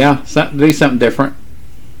 Yeah, do something different.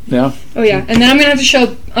 Yeah. Oh, yeah. And then I'm going to have to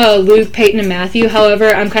show Luke, Peyton, and Matthew. However,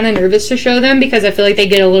 I'm kind of nervous to show them because I feel like they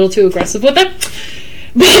get a little too aggressive with it.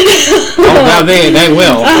 Oh, they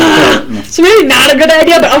will. Sure. So maybe not a good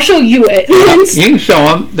idea, but I'll show you it. You can show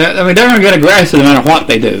them. I mean, they're going to get aggressive no matter what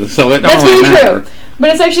they do, so it don't That's really really matter. true. But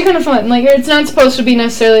it's actually kind of fun. Like, it's not supposed to be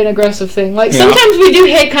necessarily an aggressive thing. Like, sometimes we do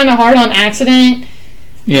hit kind of hard on accident.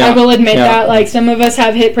 Yeah. I will admit that. Like, some of us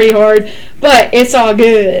have hit pretty hard, but it's all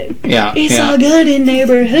good. Yeah. It's all good in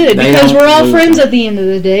neighborhood because we're all friends at the end of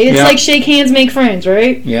the day. It's like shake hands, make friends,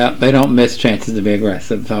 right? Yeah, they don't miss chances to be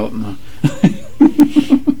aggressive, so...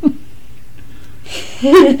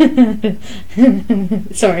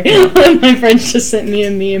 Sorry, my friends just sent me a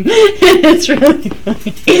meme. It's really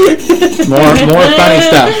funny. more funny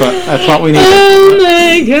stuff. That's what we need. Oh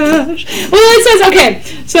my gosh! Well, it says okay.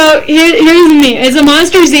 So here's the meme. It's a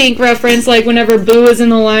Monsters Inc. reference, like whenever Boo is in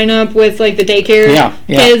the lineup with like the daycare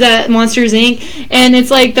kids at Monsters Inc. And it's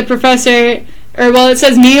like the professor, it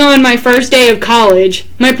says me on my first day of college.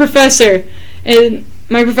 My professor,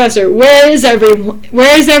 where is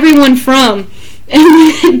everyone from?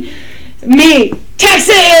 And me, Texas!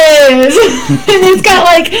 And it's got,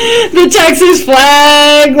 like, the Texas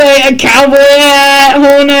flag, like, a cowboy hat,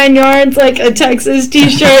 whole 9 yards, like, a Texas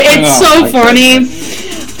t-shirt. It's so funny.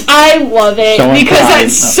 I love it because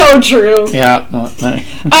that's so true. Yeah.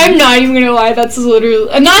 I'm not even going to lie. That's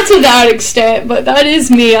literally, not to that extent, but that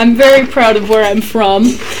is me. I'm very proud of where I'm from.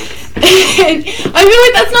 And I feel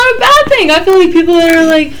like that's not a bad thing. I feel like people that are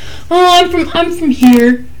like, oh, I'm from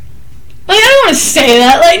here. Like, I don't want to say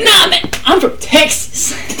that. Like, nah, man, I'm from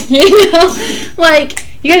Texas. You know? Like,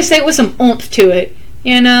 you gotta say it with some oomph to it.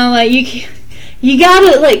 You know? Like, you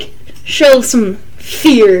gotta, like, show some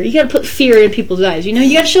fear. You gotta put fear in people's eyes. You know?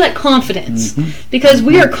 You gotta show that confidence. Mm-hmm. Because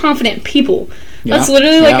we are confident people. Yeah. That's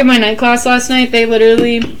literally, like, in my night class last night, I was,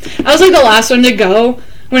 like, the last one to go.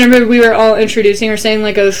 Whenever we were all introducing or saying,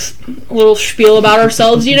 like, a little spiel about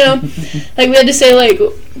ourselves, you know? Like, we had to say, like,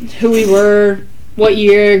 who we were, what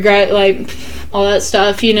year, like, all that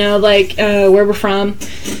stuff, you know, like, where we're from.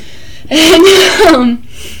 And,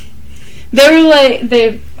 they were like,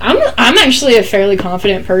 I'm actually a fairly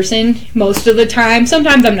confident person most of the time.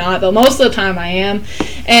 Sometimes I'm not, but most of the time I am.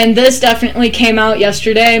 And this definitely came out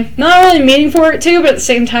yesterday. Not really meaning for it to, but at the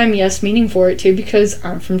same time, yes, meaning for it to, because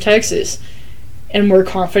I'm from Texas. And we're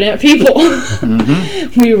confident people.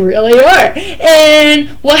 Mm-hmm. We really are. And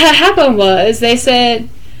what had happened was, they said,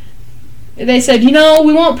 you know,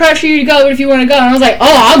 we won't pressure you to go if you want to go. And I was like,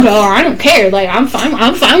 oh, I'll go. I don't care. Like, I'm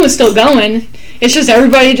fine with still going. It's just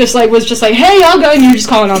everybody just like was just like, hey, I'll go, and you're just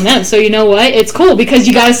calling on them. So you know what? It's cool because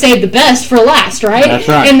you got to save the best for last, right? That's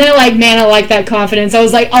right. And they're like, man, I like that confidence. I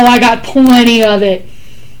was like, oh, I got plenty of it.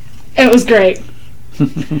 It was great.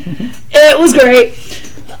 It was great.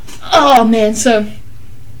 Oh, man. So,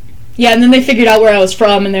 yeah, and then they figured out where I was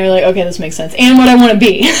from, and they're like, okay, this makes sense. And what I want to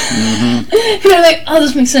be. Mm-hmm. And they're like, oh,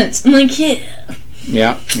 this makes sense. I'm like, yeah.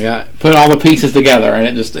 Yeah. Put all the pieces together,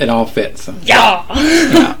 and it all fits. Yeah.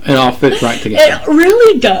 It all fits right together. It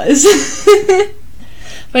really does.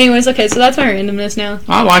 But anyways, okay, so that's my randomness now.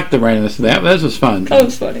 I like the randomness of that. This was fun. That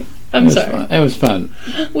was funny. I'm sorry. It was fun.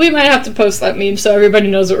 We might have to post that meme so everybody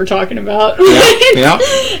knows what we're talking about. Yeah.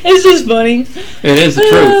 It's just funny. It is the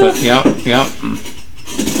truth. Yeah.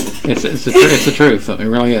 It's the truth. It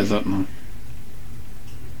really is. I'm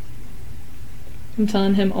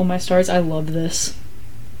telling him, oh my stars, I love this.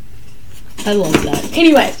 I love that.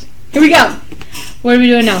 Anyways, here we go. What are we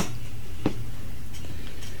doing now?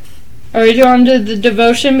 Are we doing the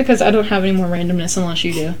devotion? Because I don't have any more randomness unless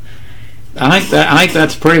you do. I think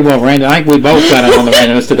that's pretty well random. I think we both got it on the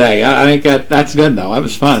randomness today. I think that's good though. That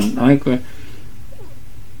was fun. I think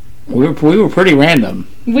we were pretty random.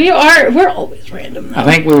 We're always random though. I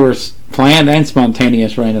think we were planned and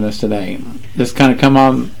spontaneous randomness today. Just kind of come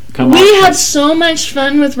on. We had so much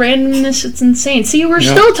fun with randomness, it's insane. See, we're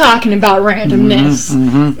still talking about randomness.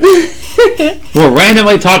 Mm-hmm. We're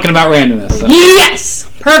randomly talking about randomness. So. Yes!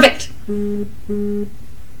 Perfect.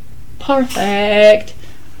 Perfect.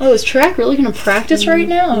 Oh, is track really going to practice right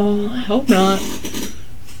now? Oh, I hope not.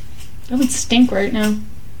 That would stink right now.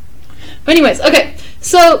 But anyways, okay.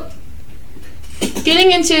 So,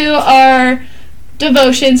 getting into our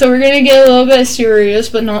devotion. So we're going to get a little bit serious,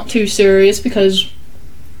 but not too serious because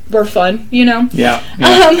we're fun, you know? Yeah.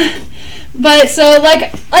 But so,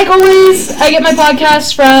 like always, I get my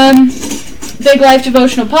podcast from Big Life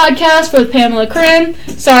Devotional Podcast with Pamela Krim.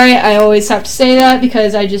 Sorry, I always have to say that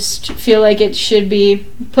because I just feel like it should be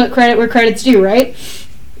put credit where credit's due, right?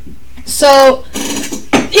 So,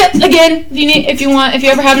 yeah, again, if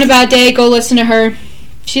you're ever having a bad day, go listen to her.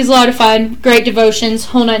 She's a lot of fun, great devotions,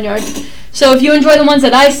 whole nine yards. So if you enjoy the ones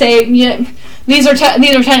that I say, these are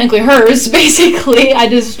technically hers, basically. I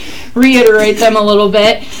just reiterate them a little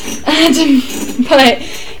bit. But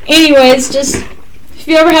anyways, just if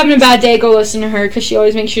you're ever having a bad day, go listen to her because she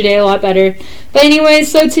always makes your day a lot better. But anyways,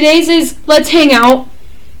 so today's is Let's Hang Out.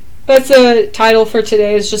 That's the title for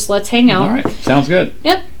today, is just Let's Hang Out. All right, sounds good.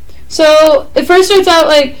 Yep. So it first starts out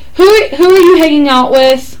like, who are you hanging out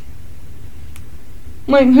with?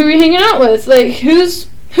 Like, who are you hanging out with? Like, who's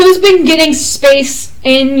been getting space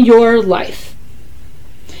in your life?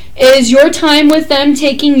 Is your time with them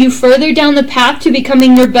taking you further down the path to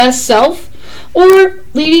becoming your best self, or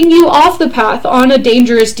leading you off the path on a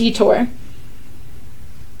dangerous detour?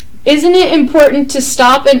 Isn't it important to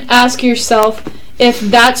stop and ask yourself if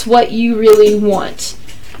that's what you really want?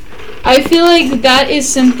 I feel like that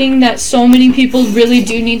is something that so many people really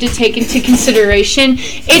do need to take into consideration.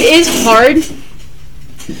 It is hard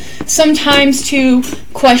sometimes to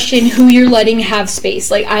question who you're letting have space.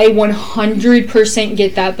 Like, I 100%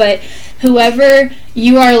 get that, but whoever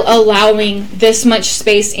you are allowing this much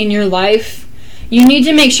space in your life, you need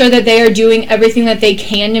to make sure that they are doing everything that they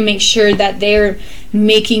can to make sure that they're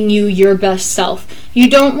making you your best self. You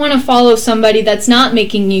don't want to follow somebody that's not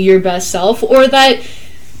making you your best self, or that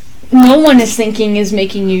no one is thinking is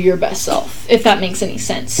making you your best self, if that makes any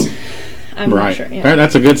sense. I'm not sure. Yeah.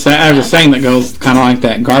 That's a good saying. I have a saying that goes kind of like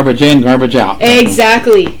that: garbage in, garbage out.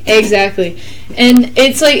 Exactly. And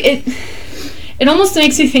it's like it almost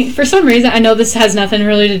makes you think, for some reason, I know this has nothing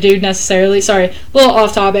really to do necessarily, sorry, a little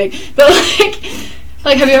off topic, but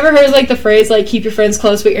like have you ever heard like the phrase like keep your friends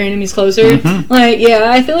close but your enemies closer? Mm-hmm. Like, yeah,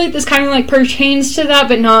 I feel like this kind of like pertains to that,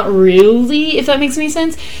 but not really, if that makes any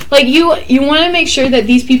sense. Like, you want to make sure that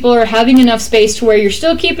these people are having enough space to where you're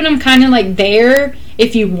still keeping them kind of like there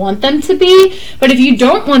if you want them to be, but if you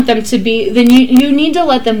don't want them to be, then you need to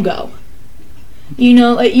let them go. You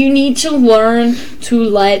know, like, you need to learn to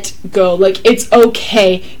let go. Like, it's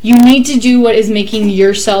okay. You need to do what is making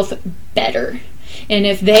yourself better. And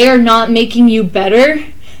if they are not making you better,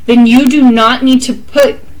 then you do not need to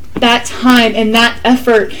put that time and that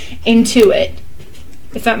effort into it.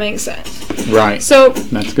 If that makes sense. Right. So,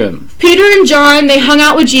 that's good. Peter and John, they hung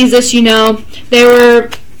out with Jesus, you know. They were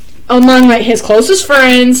among like his closest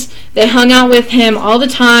friends. They hung out with him all the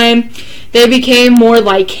time. They became more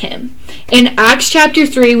like him. In Acts chapter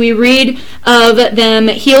 3, we read of them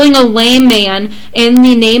healing a lame man in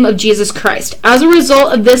the name of Jesus Christ. As a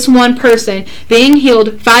result of this one person being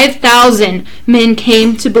healed, 5,000 men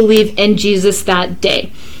came to believe in Jesus that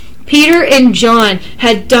day. Peter and John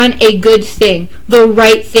had done a good thing, the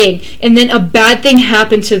right thing, and then a bad thing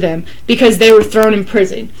happened to them because they were thrown in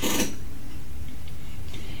prison.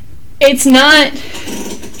 It's not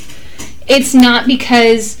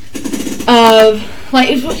because of,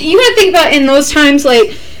 like, you gotta think about in those times,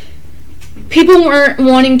 like, people weren't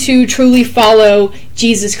wanting to truly follow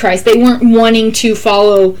Jesus Christ. They weren't wanting to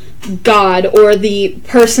follow God or the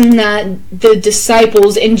person that the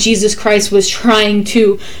disciples in Jesus Christ was trying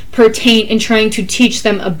to pertain and trying to teach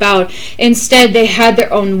them about. Instead, they had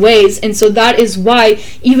their own ways, and so that is why,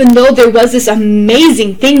 even though there was this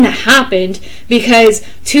amazing thing that happened, because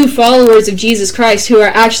two followers of Jesus Christ, who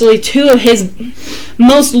are actually two of his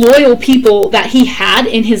most loyal people that he had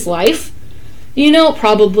in his life,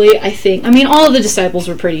 probably, I think, all of the disciples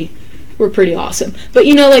were pretty awesome, but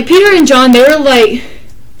like Peter and John, they were like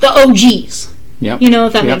the OGs. Yep.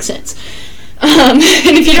 If that makes sense. And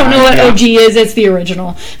if you don't know what OG is, it's the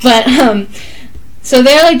original. But so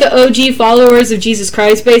they're like the OG followers of Jesus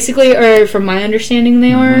Christ, basically, or from my understanding,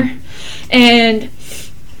 they are. And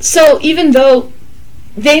so even though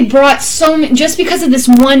they brought just because of this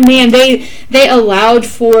one man, they allowed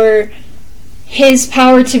for his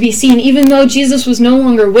power to be seen. Even though Jesus was no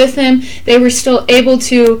longer with him, they were still able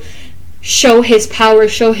to show his power,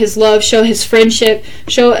 show his love, show his friendship,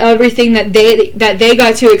 show everything that they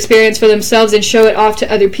got to experience for themselves and show it off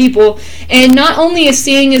to other people. And not only is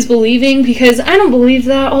seeing is believing, because I don't believe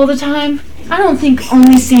that all the time. I don't think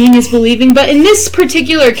only seeing is believing, but in this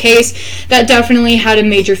particular case, that definitely had a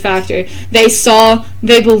major factor. They saw,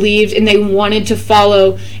 they believed, and they wanted to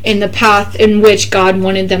follow in the path in which God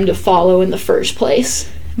wanted them to follow in the first place.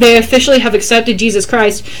 They officially have accepted Jesus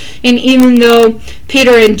Christ, and even though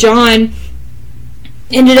Peter and John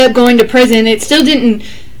ended up going to prison, it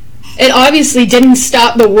obviously didn't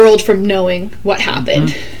stop the world from knowing what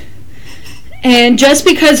happened. And just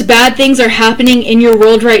because bad things are happening in your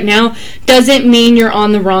world right now doesn't mean you're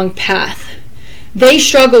on the wrong path. They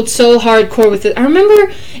struggled so hardcore with it. I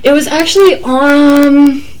remember it was actually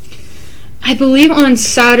I believe on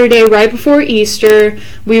Saturday, right before Easter,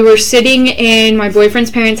 we were sitting in my boyfriend's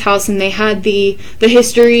parents' house, and they had the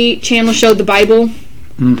History Channel show, The Bible,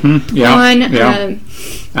 on.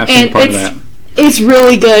 I've seen part of that. It's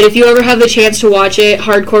really good. If you ever have the chance to watch it,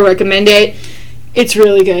 hardcore recommend it. It's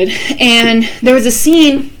really good. And there was a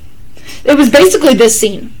scene, it was basically this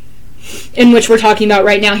scene, in which we're talking about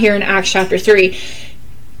right now here in Acts chapter 3.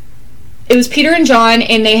 It was Peter and John,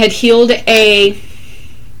 and they had healed a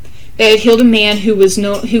man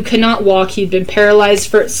who could not walk. He'd been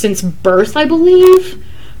paralyzed since birth, I believe,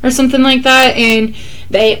 or something like that. And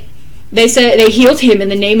they said they healed him in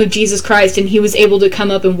the name of Jesus Christ, and he was able to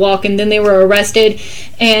come up and walk. And then they were arrested,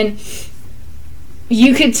 and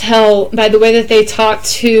you could tell by the way that they talked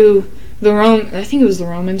to I think it was the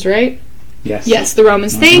Romans, right? Yes. Yes, the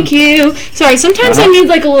Romans. Thank you. Sorry, sometimes I need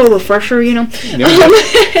like a little refresher, Yep.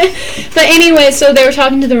 But anyway, so they were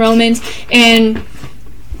talking to the Romans, and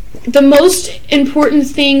the most important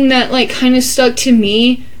thing that like kind of stuck to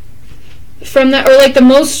me from that, or like the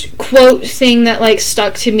most quote thing that like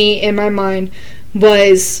stuck to me in my mind,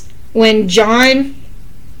 was when John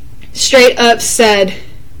straight up said,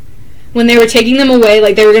 when they were taking them away,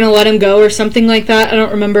 like they were going to let him go or something like that. I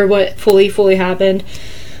don't remember what fully happened.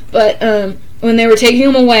 But when they were taking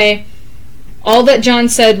him away, all that John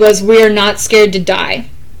said was, "We are not scared to die."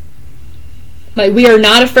 Like, we are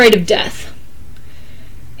not afraid of death.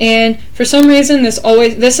 And for some reason,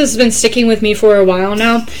 this has been sticking with me for a while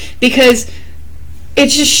now, because it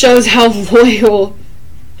just shows how loyal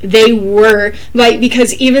they were. Like,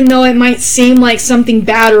 because even though it might seem like something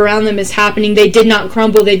bad around them is happening, they did not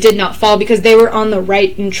crumble, they did not fall, because they were on the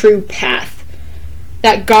right and true path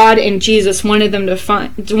that God and Jesus wanted them to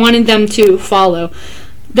follow.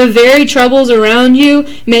 The very troubles around you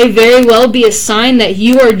may very well be a sign that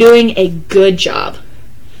you are doing a good job.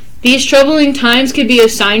 These troubling times could be a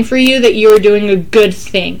sign for you that you are doing a good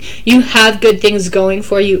thing. You have good things going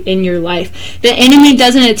for you in your life. The enemy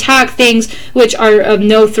doesn't attack things which are of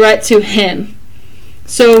no threat to him.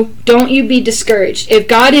 So don't you be discouraged. If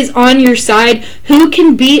God is on your side, who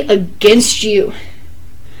can be against you?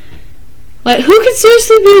 Like, who can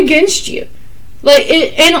seriously be against you? Like,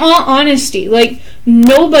 in all honesty, like,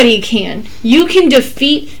 nobody can. You can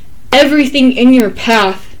defeat everything in your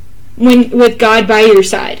path with God by your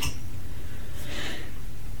side.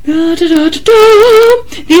 These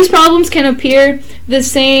problems can appear the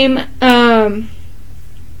same.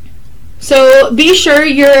 So be sure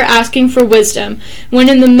you're asking for wisdom. When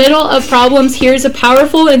in the middle of problems, here's a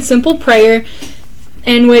powerful and simple prayer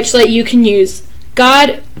in which you can use.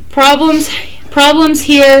 God, problems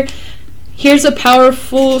here. here's a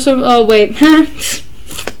powerful... Oh, wait.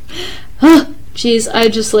 Jeez, I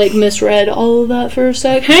just, like, misread all of that for a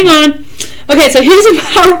sec. Hang on. Okay, so here's a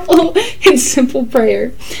powerful and simple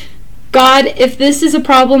prayer. God, if this is a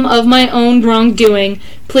problem of my own wrongdoing,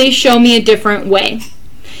 please show me a different way.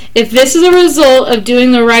 If this is a result of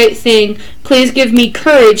doing the right thing, please give me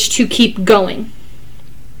courage to keep going.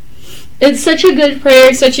 It's such a good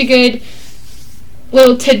prayer, such a good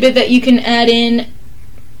little tidbit that you can add in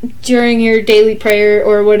during your daily prayer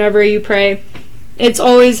or whenever you pray. It's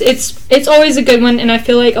always a good one, and I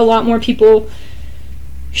feel like a lot more people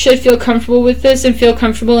should feel comfortable with this and feel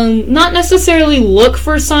comfortable and not necessarily look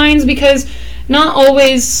for signs, because not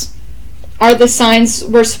always are the signs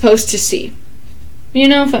we're supposed to see. You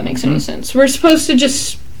know, if that makes any sense. We're supposed to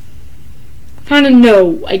just kind of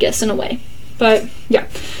know, I guess, in a way. But, yeah.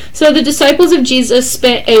 So the disciples of Jesus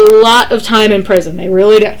spent a lot of time in prison. They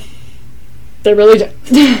really did. They really did.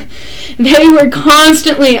 They were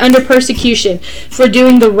constantly under persecution for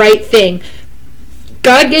doing the right thing.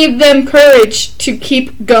 God gave them courage to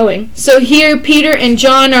keep going. So here, Peter and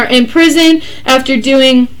John are in prison after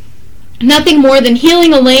doing nothing more than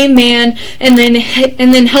healing a lame man and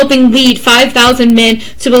then helping lead 5,000 men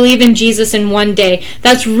to believe in Jesus in one day.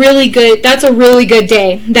 That's really good. That's a really good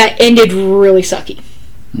day that ended really sucky,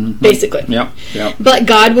 basically. Yep. But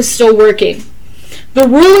God was still working. The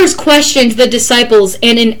rulers questioned the disciples,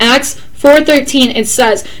 and in Acts 4:13 it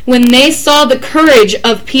says, when they saw the courage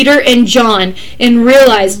of Peter and John and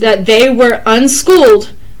realized that they were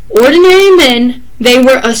unschooled, ordinary men, they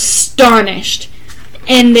were astonished.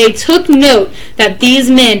 And they took note that these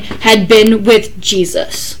men had been with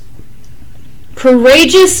Jesus.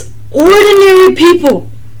 Courageous, ordinary people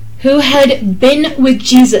who had been with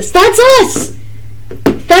Jesus. That's us!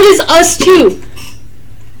 That is us too.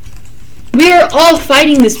 We are all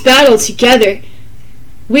fighting this battle together.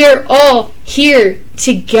 We are all here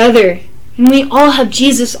together. And we all have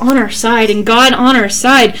Jesus on our side and God on our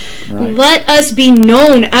side. Right. Let us be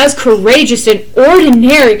known as courageous and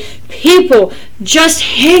ordinary people just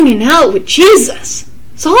hanging out with Jesus.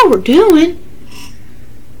 That's all we're doing.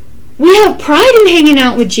 We have pride in hanging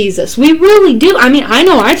out with Jesus. We really do. I mean, I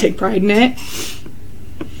know I take pride in it.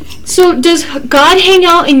 So does God hang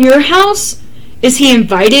out in your house? Is he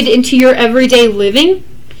invited into your everyday living?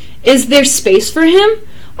 Is there space for him?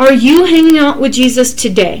 Are you hanging out with Jesus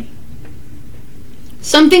today?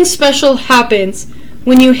 Something special happens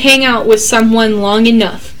when you hang out with someone long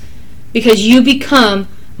enough because you become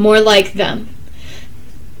more like them.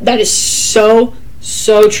 That is so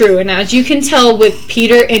true. And as you can tell with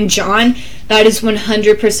Peter and John, that is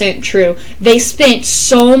 100% true. They spent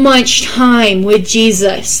so much time with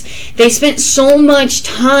Jesus. They spent so much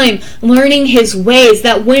time learning his ways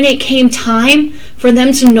that when it came time for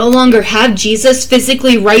them to no longer have Jesus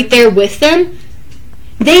physically right there with them,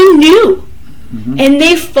 they knew. And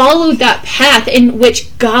they followed that path in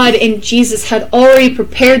which God and Jesus had already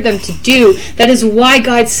prepared them to do. That is why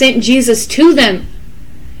God sent Jesus to them.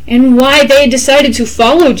 And why they decided to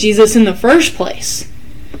follow Jesus in the first place.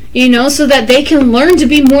 You know, so that they can learn to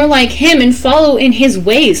be more like him and follow in his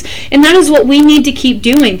ways. And that is what we need to keep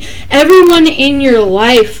doing. Everyone in your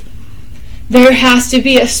life, there has to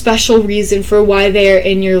be a special reason for why they are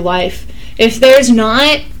in your life. If there's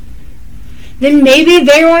not, then maybe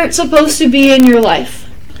they weren't supposed to be in your life.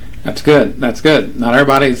 That's good. Not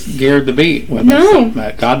everybody's geared to be with us.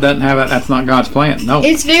 But God doesn't have it. That's not God's plan. No.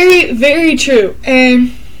 It's very, very true.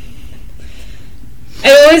 And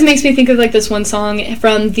it always makes me think of like this one song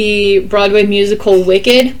from the Broadway musical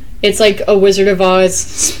Wicked. It's like a Wizard of Oz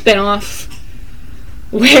spinoff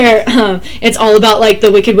where it's all about like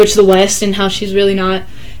the Wicked Witch of the West and how she's really not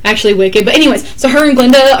actually wicked. But anyways, so her and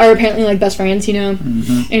Glinda are apparently like best friends, you know.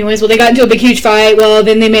 Anyways, well, they got into a big huge fight. Well,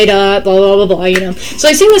 then they made up, blah blah blah blah, you know. So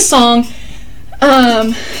I sing this song,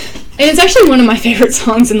 and it's actually one of my favorite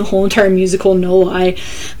songs in the whole entire musical, no lie.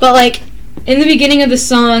 But like in the beginning of the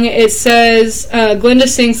song, it says Glinda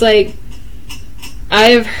sings like,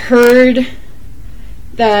 I've heard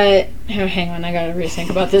that. Oh, hang on, I gotta rethink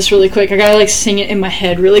about this really quick. I gotta like sing it in my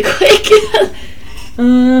head really quick.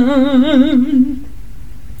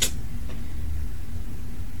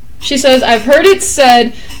 She says, I've heard it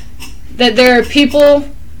said that there are people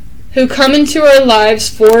who come into our lives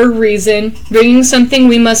for a reason, bringing something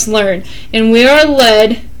we must learn, and we are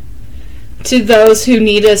led to those who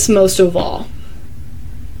need us most of all.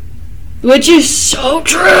 Which is so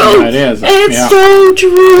true. It is. It's so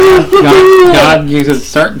true. God uses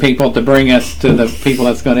certain people to bring us to the people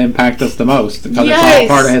that's going to impact us the most, because it's all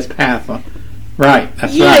part of his path. Right.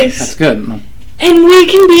 That's right. That's good. And we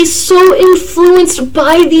can be so influenced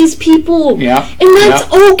by these people. Yeah. And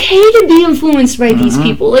that's okay to be influenced by these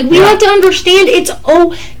people. Like, we have to understand it's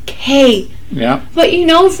okay. Yeah. But, you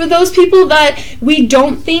know, for those people that we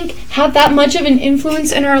don't think have that much of an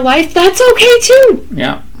influence in our life, that's okay too.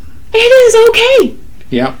 Yeah. It is okay.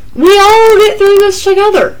 Yeah. We all get through this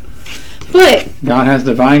together. But God has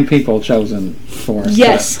divine people chosen for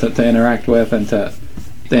us to interact with and to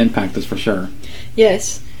impact us for sure.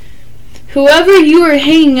 Yes. Whoever you are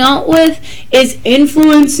hanging out with is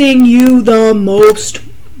influencing you the most.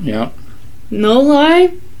 Yeah. No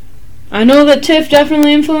lie. I know that Tiff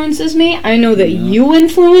definitely influences me. I know that you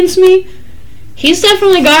influence me. He's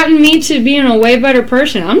definitely gotten me to being a way better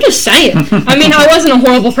person. I'm just saying. I mean, I wasn't a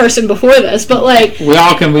horrible person before this, but like... We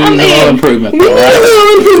all can use a little improvement. We need a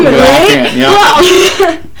little improvement, right?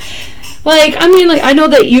 Yeah. Well, like, I mean, like, I know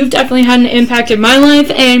that you've definitely had an impact in my life,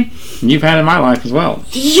 and... You've had in my life as well.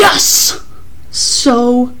 Yes!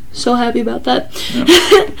 So happy about that.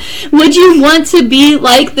 Yep. Would you want to be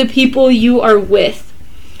like the people you are with?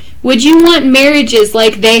 Would you want marriages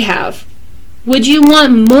like they have? Would you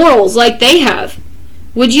want morals like they have?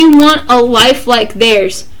 Would you want a life like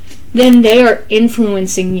theirs? Then they are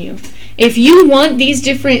influencing you. If you want these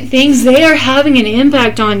different things, they are having an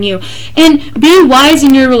impact on you. And be wise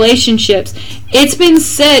in your relationships. It's been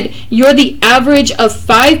said you're the average of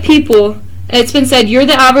 5 people. It's been said you're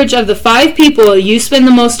the average of the 5 people you spend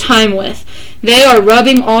the most time with. They are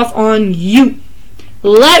rubbing off on you.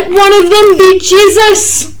 Let one of them be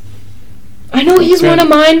Jesus. I know he's one of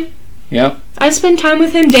mine. Yep. I spend time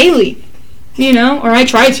with him daily, you know, or I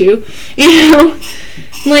try to, you know,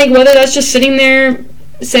 like whether that's just sitting there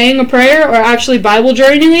saying a prayer or actually Bible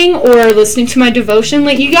journaling or listening to my devotion.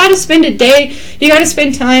 Like, you got to spend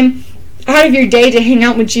time out of your day to hang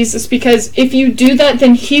out with Jesus, because if you do that,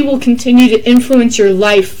 then he will continue to influence your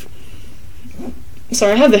life.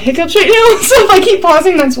 Sorry, I have the hiccups right now, so if I keep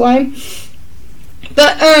pausing, that's why.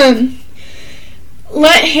 But,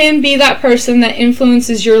 let him be that person that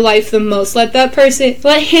influences your life the most. Let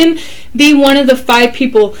him be one of the 5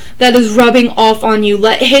 people that is rubbing off on you.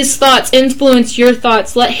 Let his thoughts influence your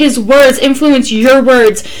thoughts. Let his words influence your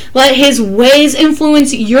words. Let his ways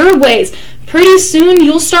influence your ways. Pretty soon,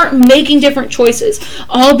 you'll start making different choices,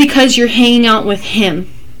 all because you're hanging out with him.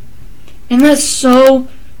 And that's so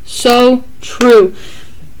true.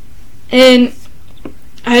 And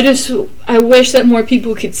I wish that more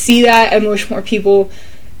people could see that. I wish more people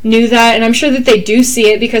knew that. And I'm sure that they do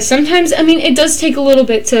see it, because sometimes, I mean, it does take a little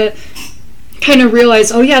bit to kind of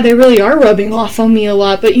realize, oh yeah, they really are rubbing off on me a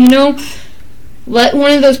lot. But, you know, let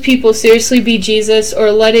one of those people seriously be Jesus,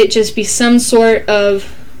 or let it just be some sort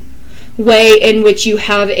of way in which you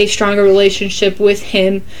have a stronger relationship with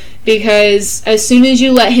him. Because as soon as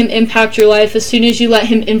you let him impact your life, as soon as you let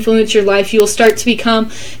him influence your life, you'll start to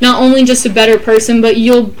become not only just a better person, but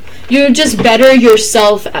you're just better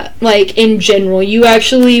yourself, like, in general. You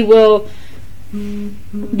actually will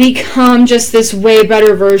become just this way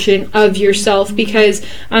better version of yourself, because,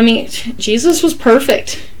 I mean, Jesus was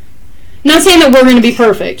perfect. Not saying that we're going to be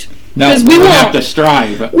perfect. No, because we have to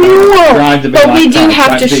strive. We won't, strive to be but like we do Christ,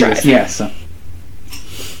 have like to Jesus. strive. Yes.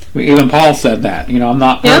 Even Paul said that. You know, I'm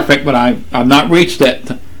not perfect, but I've not reached it,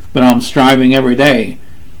 but I'm striving every day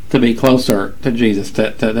to be closer to Jesus,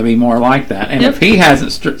 to be more like that. And if he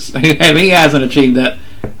hasn't achieved that,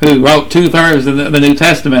 who wrote 2/3 of the New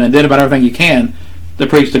Testament and did about everything you can to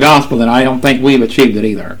preach the gospel, then I don't think we've achieved it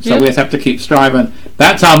either. So we just have to keep striving.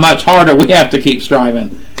 That's how much harder we have to keep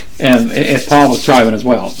striving. And as Paul was striving as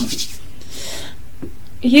well.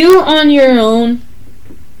 You on your own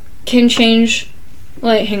can change.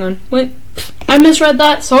 Wait, hang on. Wait, I misread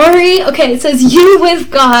that. Sorry. Okay, it says you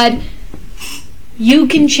with God, you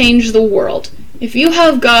can change the world. If you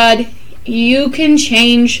have God, you can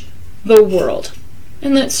change the world.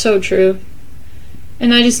 And that's so true.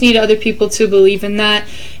 And I just need other people to believe in that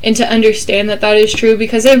and to understand that that is true,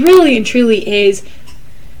 because it really and truly is.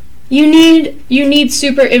 You need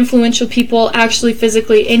super influential people actually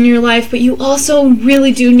physically in your life, but you also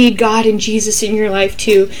really do need God and Jesus in your life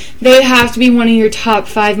too. They have to be one of your top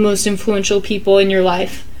 5 most influential people in your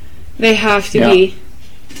life. They have to be.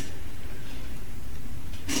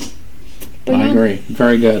 But I agree.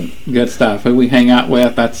 Very good. Good stuff. Who we hang out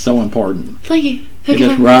with, that's so important. Thank you. It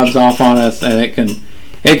just rubs off on us, and it can,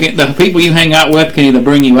 the people you hang out with can either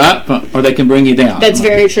bring you up or they can bring you down. That's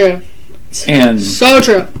very true. And so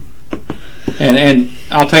true. And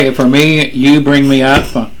I'll tell you, for me, you bring me up.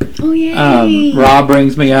 Oh, yeah. Rob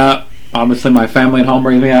brings me up. Obviously, my family at home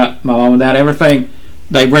brings me up. My mom and dad, everything,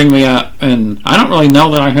 they bring me up. And I don't really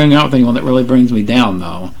know that I hang out with anyone that really brings me down,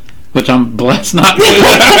 though. which I'm blessed not to. Pretty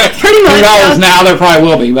much. Who knows now? There probably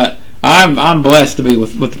will be, but I'm blessed to be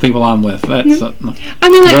with the people I'm with. That's I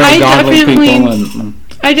mean, like, very godly people.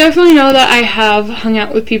 I definitely know that I have hung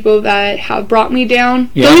out with people that have brought me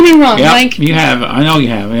down. Yeah. Don't get me wrong. Yeah, Like, you have. I know you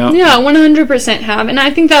have. Yeah. Yeah, 100% have. And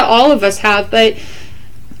I think that all of us have. But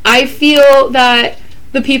I feel that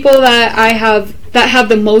the people that have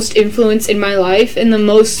the most influence in my life and the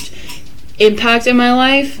most impact in my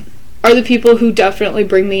life are the people who definitely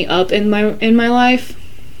bring me up in my life.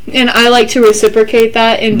 And I like to reciprocate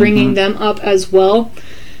that in bringing them up as well.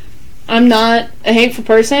 I'm not a hateful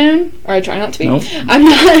person, or I try not to be. Nope. I'm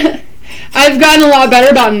not. I've gotten a lot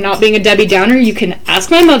better about not being a Debbie Downer. You can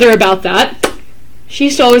ask my mother about that. She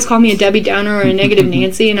used to always call me a Debbie Downer or a negative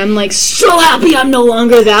Nancy, and I'm like so happy I'm no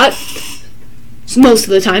longer that. Most of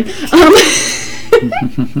the time.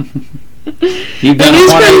 You've done At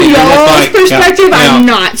least from y'all's perspective, yeah. I'm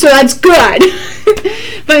not, so that's good.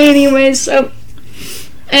 But anyways, so.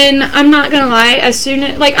 And I'm not gonna lie, as soon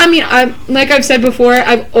as, like I've said before,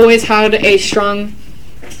 I've always been strong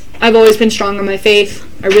on my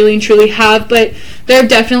faith. I really and truly have, but there have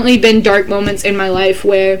definitely been dark moments in my life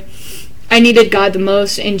where I needed God the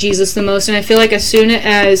most and Jesus the most, and I feel like as soon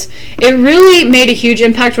as it really made a huge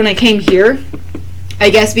impact when I came here,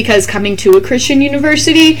 I guess because coming to a Christian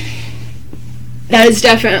university, that has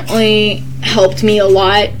definitely helped me a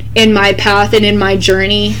lot in my path and in my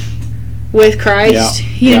journey with Christ,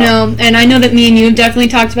 you know, and I know that me and you have definitely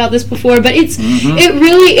talked about this before, but it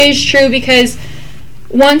really is true, because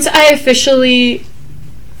once I officially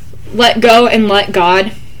let go and let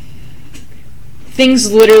God, things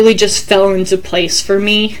literally just fell into place for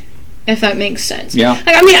me, if that makes sense. Yeah.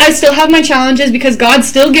 Like, I mean, I still have my challenges because God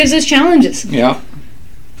still gives us challenges. Yeah.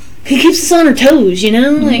 He keeps us on our toes, you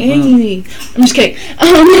know? Like, hey, I'm just kidding.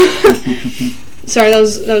 Sorry, that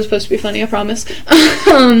was supposed to be funny, I promise.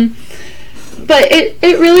 But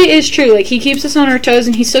it really is true. Like, he keeps us on our toes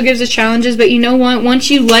and he still gives us challenges, but you know what?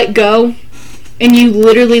 Once you let go and you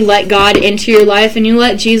literally let God into your life and you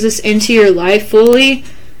let Jesus into your life fully,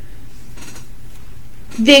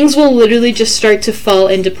 things will literally just start to fall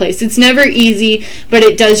into place. It's never easy, but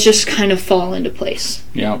it does just kind of fall into place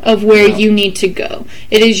of where you need to go.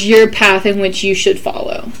 It is your path in which you should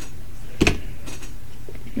follow.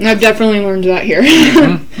 I've definitely learned that here.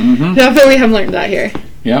 Definitely have learned that here.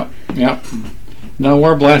 Yep. No,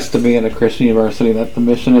 we're blessed to be at a Christian university. That the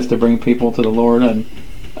mission is to bring people to the Lord and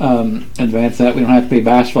advance that. We don't have to be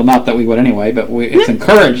bashful. Not that we would anyway, but it's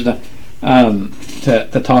encouraged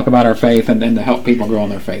to talk about our faith and to help people grow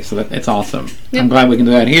in their faith. So it's awesome. I'm glad we can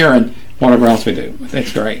do that here and whatever else we do.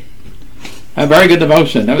 It's great. A very good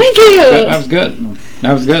devotion. Thank you. That was good.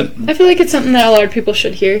 That was good. I feel like it's something that a lot of people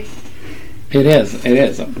should hear. It is.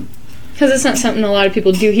 Because it's not something a lot of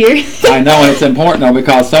people do hear. I know, and it's important though,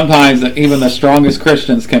 because sometimes even the strongest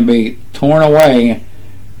Christians can be torn away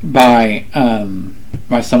by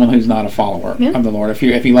someone who's not a follower of the Lord. If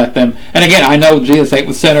you let them, and again, I know Jesus ate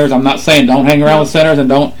with sinners. I'm not saying don't hang around with sinners and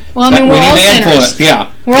don't. Well, I mean, we're all sinners.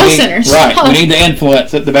 We're all sinners, right? We need to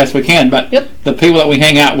influence it the best we can, but the people that we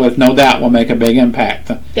hang out with, no doubt, will make a big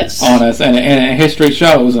impact on us. And history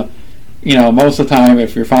shows. You know, most of the time,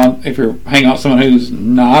 if you're hanging out with someone who's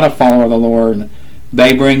not a follower of the Lord,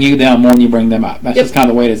 they bring you down more than you bring them up. That's just kind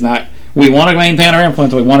of the way it is. We want to maintain our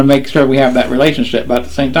influence. We want to make sure we have that relationship, but at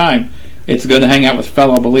the same time, it's good to hang out with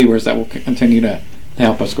fellow believers that will continue to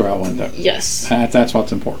help us grow. And that's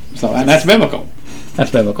what's important. So, and that's biblical.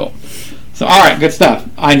 That's biblical. So, all right, good stuff.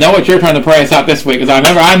 I know what you're trying to pray us out this week, because I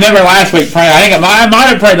remember last week praying. I think I might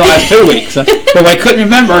have prayed the last 2 weeks, but I couldn't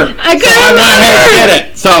remember. I couldn't remember. I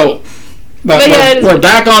did it. So. But we're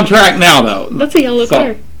back on track now, though. That's a yellow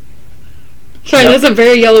car. Sorry, that's a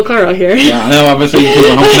very yellow car out here. Yeah, I know. Obviously,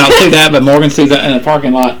 people cannot see that, but Morgan sees that in the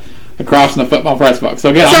parking lot across from the football press box. So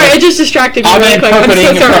again, sorry, it just distracted me.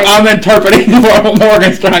 I'm interpreting what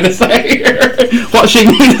Morgan's trying to say here. What she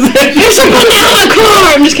means is that you should put me out of the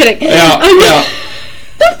car. I'm just kidding. Yeah.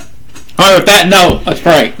 All right, with that note, let's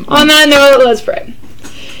pray. On that note, let's pray.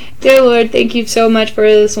 Dear Lord, thank you so much for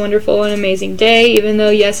this wonderful and amazing day, even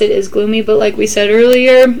though, yes, it is gloomy, but like we said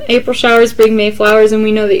earlier, April showers bring May flowers, and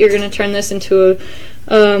we know that you're going to turn this into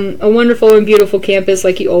a wonderful and beautiful campus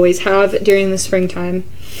like you always have during the springtime.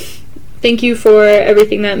 Thank you for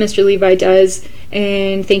everything that Mr. Levi does,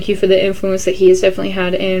 and thank you for the influence that he has definitely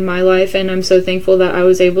had in my life, and I'm so thankful that I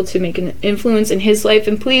was able to make an influence in his life.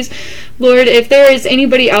 And please, Lord, if there is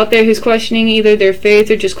anybody out there who's questioning either their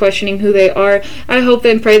faith or just questioning who they are, I hope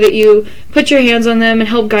and pray that you put your hands on them and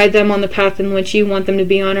help guide them on the path in which you want them to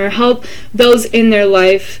be on, or help those in their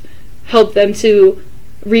life, help them to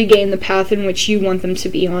regain the path in which you want them to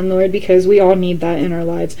be on, Lord, because we all need that in our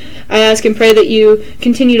lives. I ask and pray that you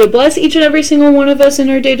continue to bless each and every single one of us in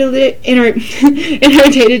our day-to-day in our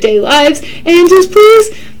day-to-day lives, and just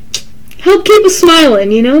please help keep us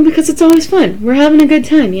smiling, you know, because it's always fun. We're having a good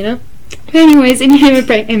time, you know. Anyways, in your name we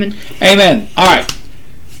pray. Amen. Amen.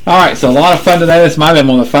 All right, so a lot of fun today. This might have been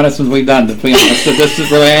one of the funnest ones we've done, to be honest. So this is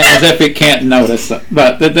really as if it can't notice,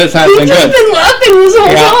 but this has been good. We've just been laughing this whole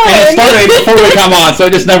time. And it started before we come on, so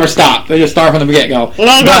it just never stopped. They just start from the get-go.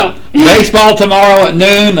 But baseball tomorrow at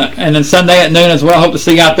noon, and then Sunday at noon as well. Hope to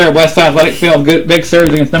see you out there at Westside Athletic Field. Good big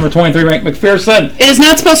series against number 23 ranked McPherson. It is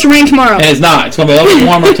not supposed to rain tomorrow. It is not. It's going to be a little bit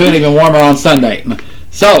warmer too, and even warmer on Sunday.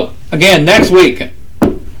 So again, next week,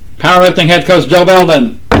 powerlifting head coach Joe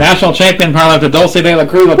Belden, national champion powerlifter Dulce de la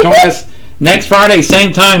Cruz will join us next Friday,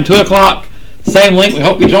 same time, 2 o'clock, same link. We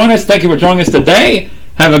hope you join us. Thank you for joining us today.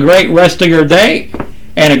 Have a great rest of your day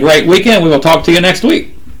and a great weekend. We will talk to you next week.